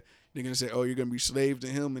said that. They're gonna say, "Oh, you're gonna be slaves to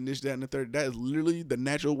him," and this, that, and the third. That is literally the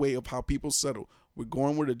natural way of how people settle. We're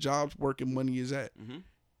going where the jobs, work, and money is at.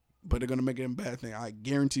 But they're gonna make it a bad thing. I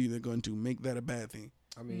guarantee you, they're going to make that a bad thing.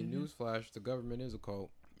 I mean, newsflash: the government is a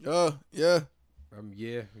cult. Yeah.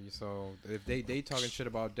 Yeah. So if they talking shit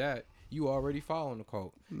about that, you already following the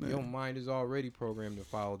cult. Your mind is already programmed to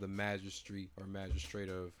follow the magistrate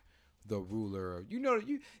of the ruler. You know,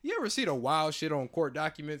 you ever see the wild shit on court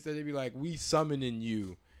documents that they be like, "We summoning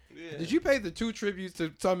you." Yeah. Did you pay the 2 tributes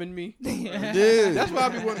to summon me? Yeah. That's why I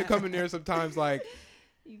be wanting to come in there sometimes. Like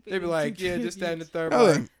they be like, "Yeah, just that and the third."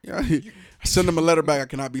 I send them a letter back. I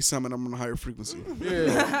cannot be summoned. I'm on a higher frequency.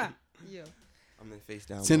 Yeah. Yeah. I'm in face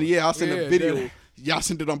down. I'll send a video. Y'all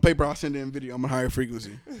send it on paper. I'll send it in video. I'm on higher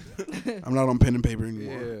frequency. I'm not on pen and paper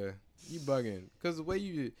anymore. Yeah, you bugging because the way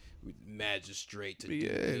you magistrate to do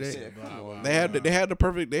this and blah, blah, blah. They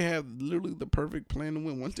have literally the perfect plan to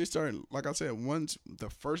win. Once they start, like I said, once the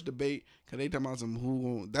first debate, because they talking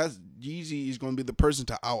about that's Yeezy is going to be the person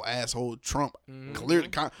to out asshole Trump. Clearly,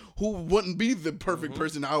 who wouldn't be the perfect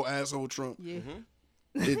person to out asshole Trump? Yeah.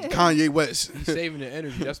 It's Kanye West. He's saving the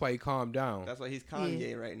energy. That's why he calmed down. That's why he's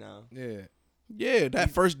Kanye right now. Yeah. Yeah,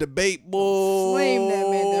 that first debate, boy. Flame that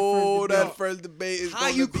man, that first debate is how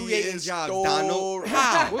you creating jobs, Donald?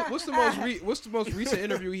 How? What's the most recent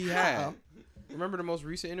interview he had? Remember the most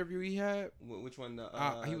recent interview he had? Which one?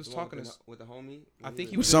 He was talking with the homie. I think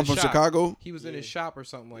he was was in from his shop. Chicago. He was in his shop or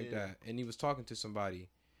something like that, and he was talking to somebody.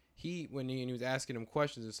 When he was asking him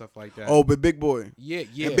questions and stuff like that. Oh, but Big Boy. Yeah.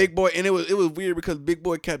 And Big Boy, and it was weird because Big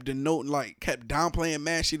Boy kept denoting, like, kept downplaying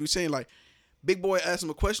mad shit. He was saying, like, Big Boy asked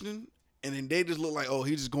him a question, and then they just look like, oh,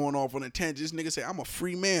 he's just going off on a tangent. This nigga say, I'm a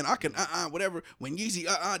free man. I can, whatever. When Yeezy,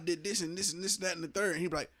 did this and this and this, that, and the third. And he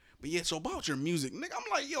be like, but yeah, so about your music. Nigga,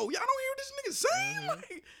 I'm like, yo, y'all don't hear what this nigga saying?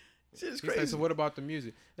 Like, shit is crazy. Like, so what about the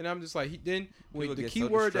music? And I'm just like, the key so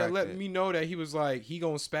word that distracted. let me know that he was like, he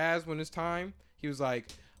gonna spaz when it's time. He was like,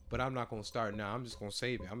 but I'm not gonna start now. I'm just gonna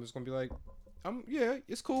save it. I'm just gonna be like,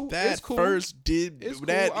 it's cool. That it's cool. first did It's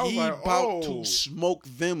that. cool. I was He like, about to smoke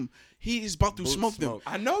them. He is about to smoke them.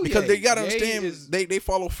 I know, because Ye. they gotta Ye understand. is- They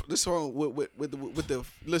follow this one with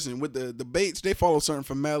the debates. They follow certain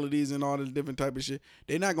formalities and all this different type of shit.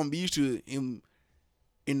 They're not gonna be used to him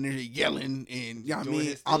in there yelling and you know what I Doing mean.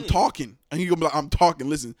 his I'm thing. talking, and he gonna be like, I'm talking.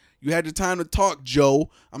 Listen, you had the time to talk, Joe.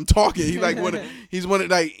 I'm talking. He like he's one of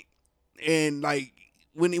like and like.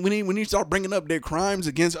 When he start bringing up their crimes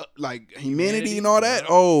against like humanity and all that,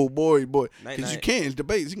 oh boy, because you can't. It's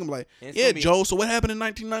debates. He gonna be like, yeah, Joe. So what happened in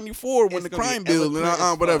 1994 when the crime bill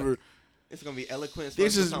and whatever? It's gonna be eloquent.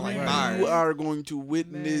 This is like you bars. are going to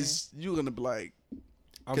witness. Man. You're gonna be like,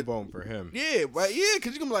 I'm voting for him. Yeah, right. Yeah,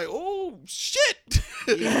 because you're gonna be like, oh shit.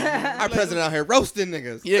 Our president out here roasting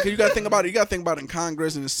niggas. Yeah, because you gotta think about it. You gotta think about it in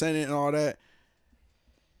Congress and the Senate and all that.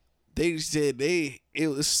 They said they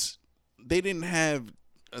didn't have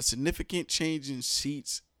a significant change in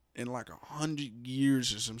seats in like 100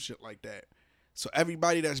 years or some shit like that. So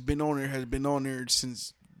everybody that's been on there has been on there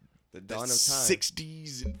since the dawn of time.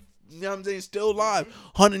 60s. And, you know what I'm saying? Still alive.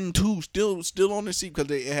 102, still on the seat because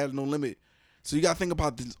it has no limit. So you got to think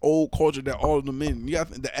about this old culture that all of them in. You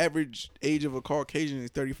got the average age of a Caucasian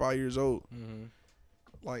is 35 years old. Mm-hmm.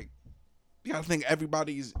 Like, you got to think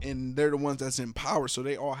everybody's, and they're the ones that's in power, so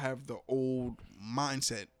they all have the old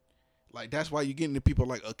mindset. Like, that's why you get into people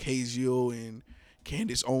like Ocasio and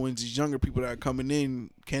Candace Owens, these younger people that are coming in.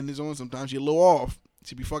 Candace Owens, sometimes she's a little off.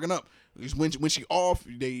 She be fucking up. When she off,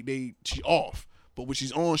 she off. But when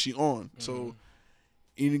she's on, she on. Mm-hmm. So,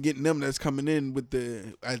 even getting them that's coming in with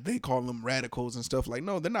the, as they call them, radicals and stuff. Like,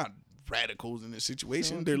 no, they're not radicals in this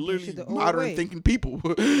situation. So they're literally the modern thinking people.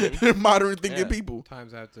 They're modern thinking people.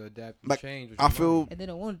 Times have to adapt and like, change. I feel, and they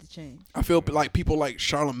don't want it to change. I feel like people like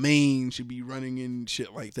Charlemagne should be running in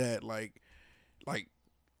shit like that. Like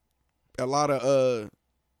a lot of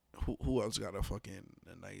who else got a fucking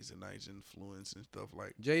nice influence and stuff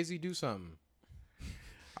like Jay-Z do something.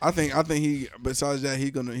 I think he, besides that,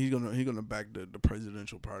 he's gonna back the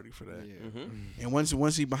presidential party for that. Yeah. Mm-hmm. And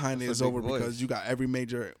once he behind That's it's a big over voice. because you got every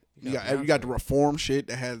major you got Beyonce. the reform shit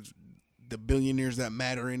that has the billionaires that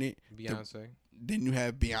matter in it. Beyonce. Then you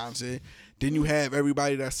have Beyonce. Then you have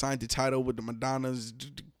everybody that signed the title with the Madonnas.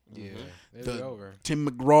 Yeah. over. Tim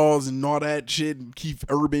McGraws and all that shit, and Keith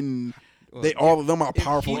Urban. They all of them are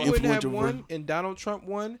powerful, If he would have influential. won and Donald Trump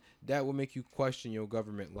won, that would make you question your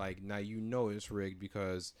government. Like, now you know it's rigged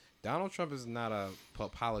because Donald Trump is not a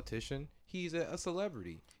politician. He's a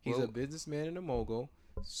celebrity. He's a businessman and a mogul.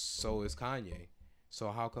 So is Kanye.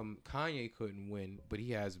 So how come Kanye couldn't win, but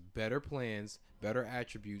he has better plans, better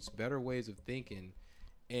attributes, better ways of thinking,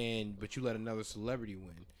 but you let another celebrity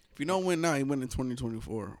win? If you don't win now, you win in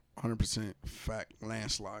 2024. 100% fact,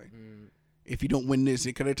 landslide. If you don't win this,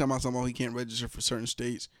 because they're talking about something, he can't register for certain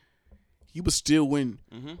states, he would still win.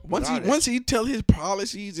 Once he tell his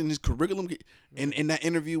policies and his curriculum, and in that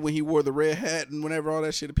interview when he wore the red hat and whenever all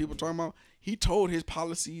that shit that people talking about, he told his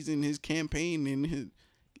policies and his campaign and his,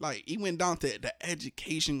 like, he went down to the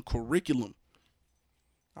education curriculum.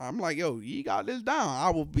 I'm like, yo, you got this down.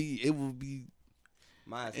 It will be.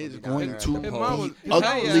 It's going to His mom was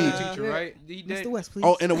ugly. a teacher, right? He did. Mr. West, please.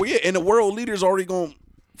 Oh, and the world leaders already gonna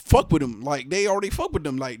fuck with him. Like, they already fuck with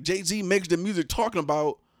them. Like, Jay-Z makes the music talking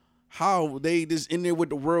about how they just in there with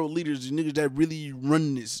the world leaders, the niggas that really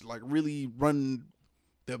run this, like really run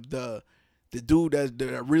the dude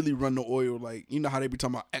that really run the oil. Like, you know how they be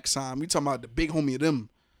talking about Exxon. We talking about the big homie of them.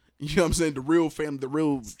 You know what I'm saying? The real family, the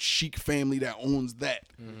real Sheik family that owns that.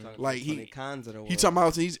 Like, he talking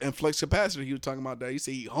about he's in flex capacitor. He was talking about that. He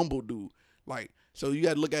said he humble dude. Like, so you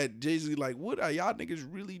got to look at Jay-Z like, what are y'all niggas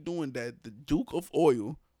really doing that the Duke of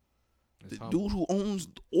Oil, the dude who owns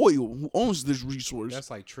oil, who owns this resource.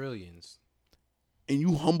 That's like trillions. And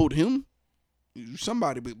you humbled him?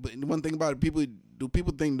 Somebody. But one thing about it, people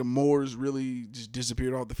think the Moors really just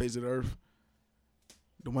disappeared off the face of the earth?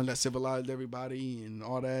 The one that civilized everybody and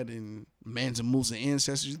all that, and Mansa Musa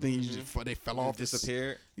ancestors, you think they fell off?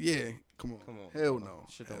 Disappeared? Yeah. Come on. Hell no.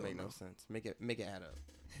 Shit don't make no sense. Make it add up.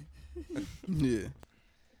 Yeah.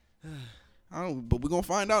 But we're going to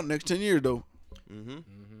find out next 10 years, though.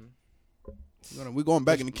 We're going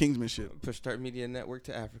back into Kingsmanship. Push Start Media Network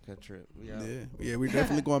to Africa trip. Yeah, we're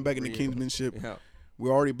definitely going back into Kingsmanship. Yeah.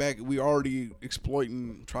 We're already back. We're already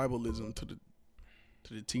exploiting tribalism to the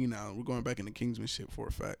T now. We're going back into Kingsmanship for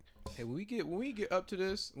a fact. Hey, when we get up to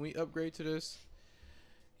this, when we upgrade to this,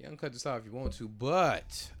 you can cut this off if you want to,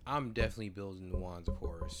 but I'm definitely building the Wands of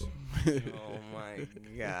Horus. Oh my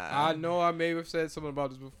god! I know I may have said something about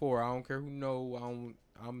this before. I don't care who know.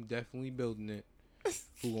 I'm definitely building it.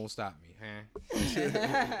 Who gonna stop me, huh?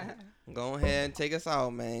 Go ahead and take us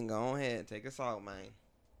out, man. Go ahead, take us out, man.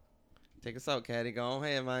 Take us out, Caddy. Go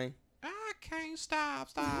ahead, man. I can't stop.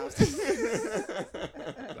 I was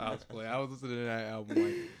playing. I was listening to that album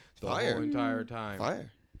like the whole entire time. Fire.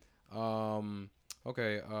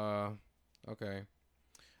 Okay.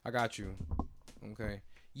 I got you. Okay.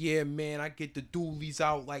 Yeah, man, I get the doolies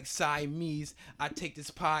out like Siamese. I take this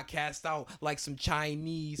podcast out like some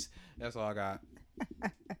Chinese. That's all I got.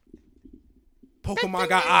 Pokemon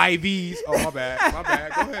got IVs. Oh, my bad. Go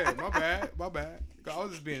ahead. My bad. I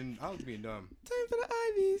was being dumb. Time for the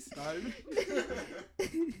IVs.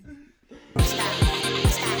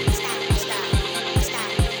 Stop.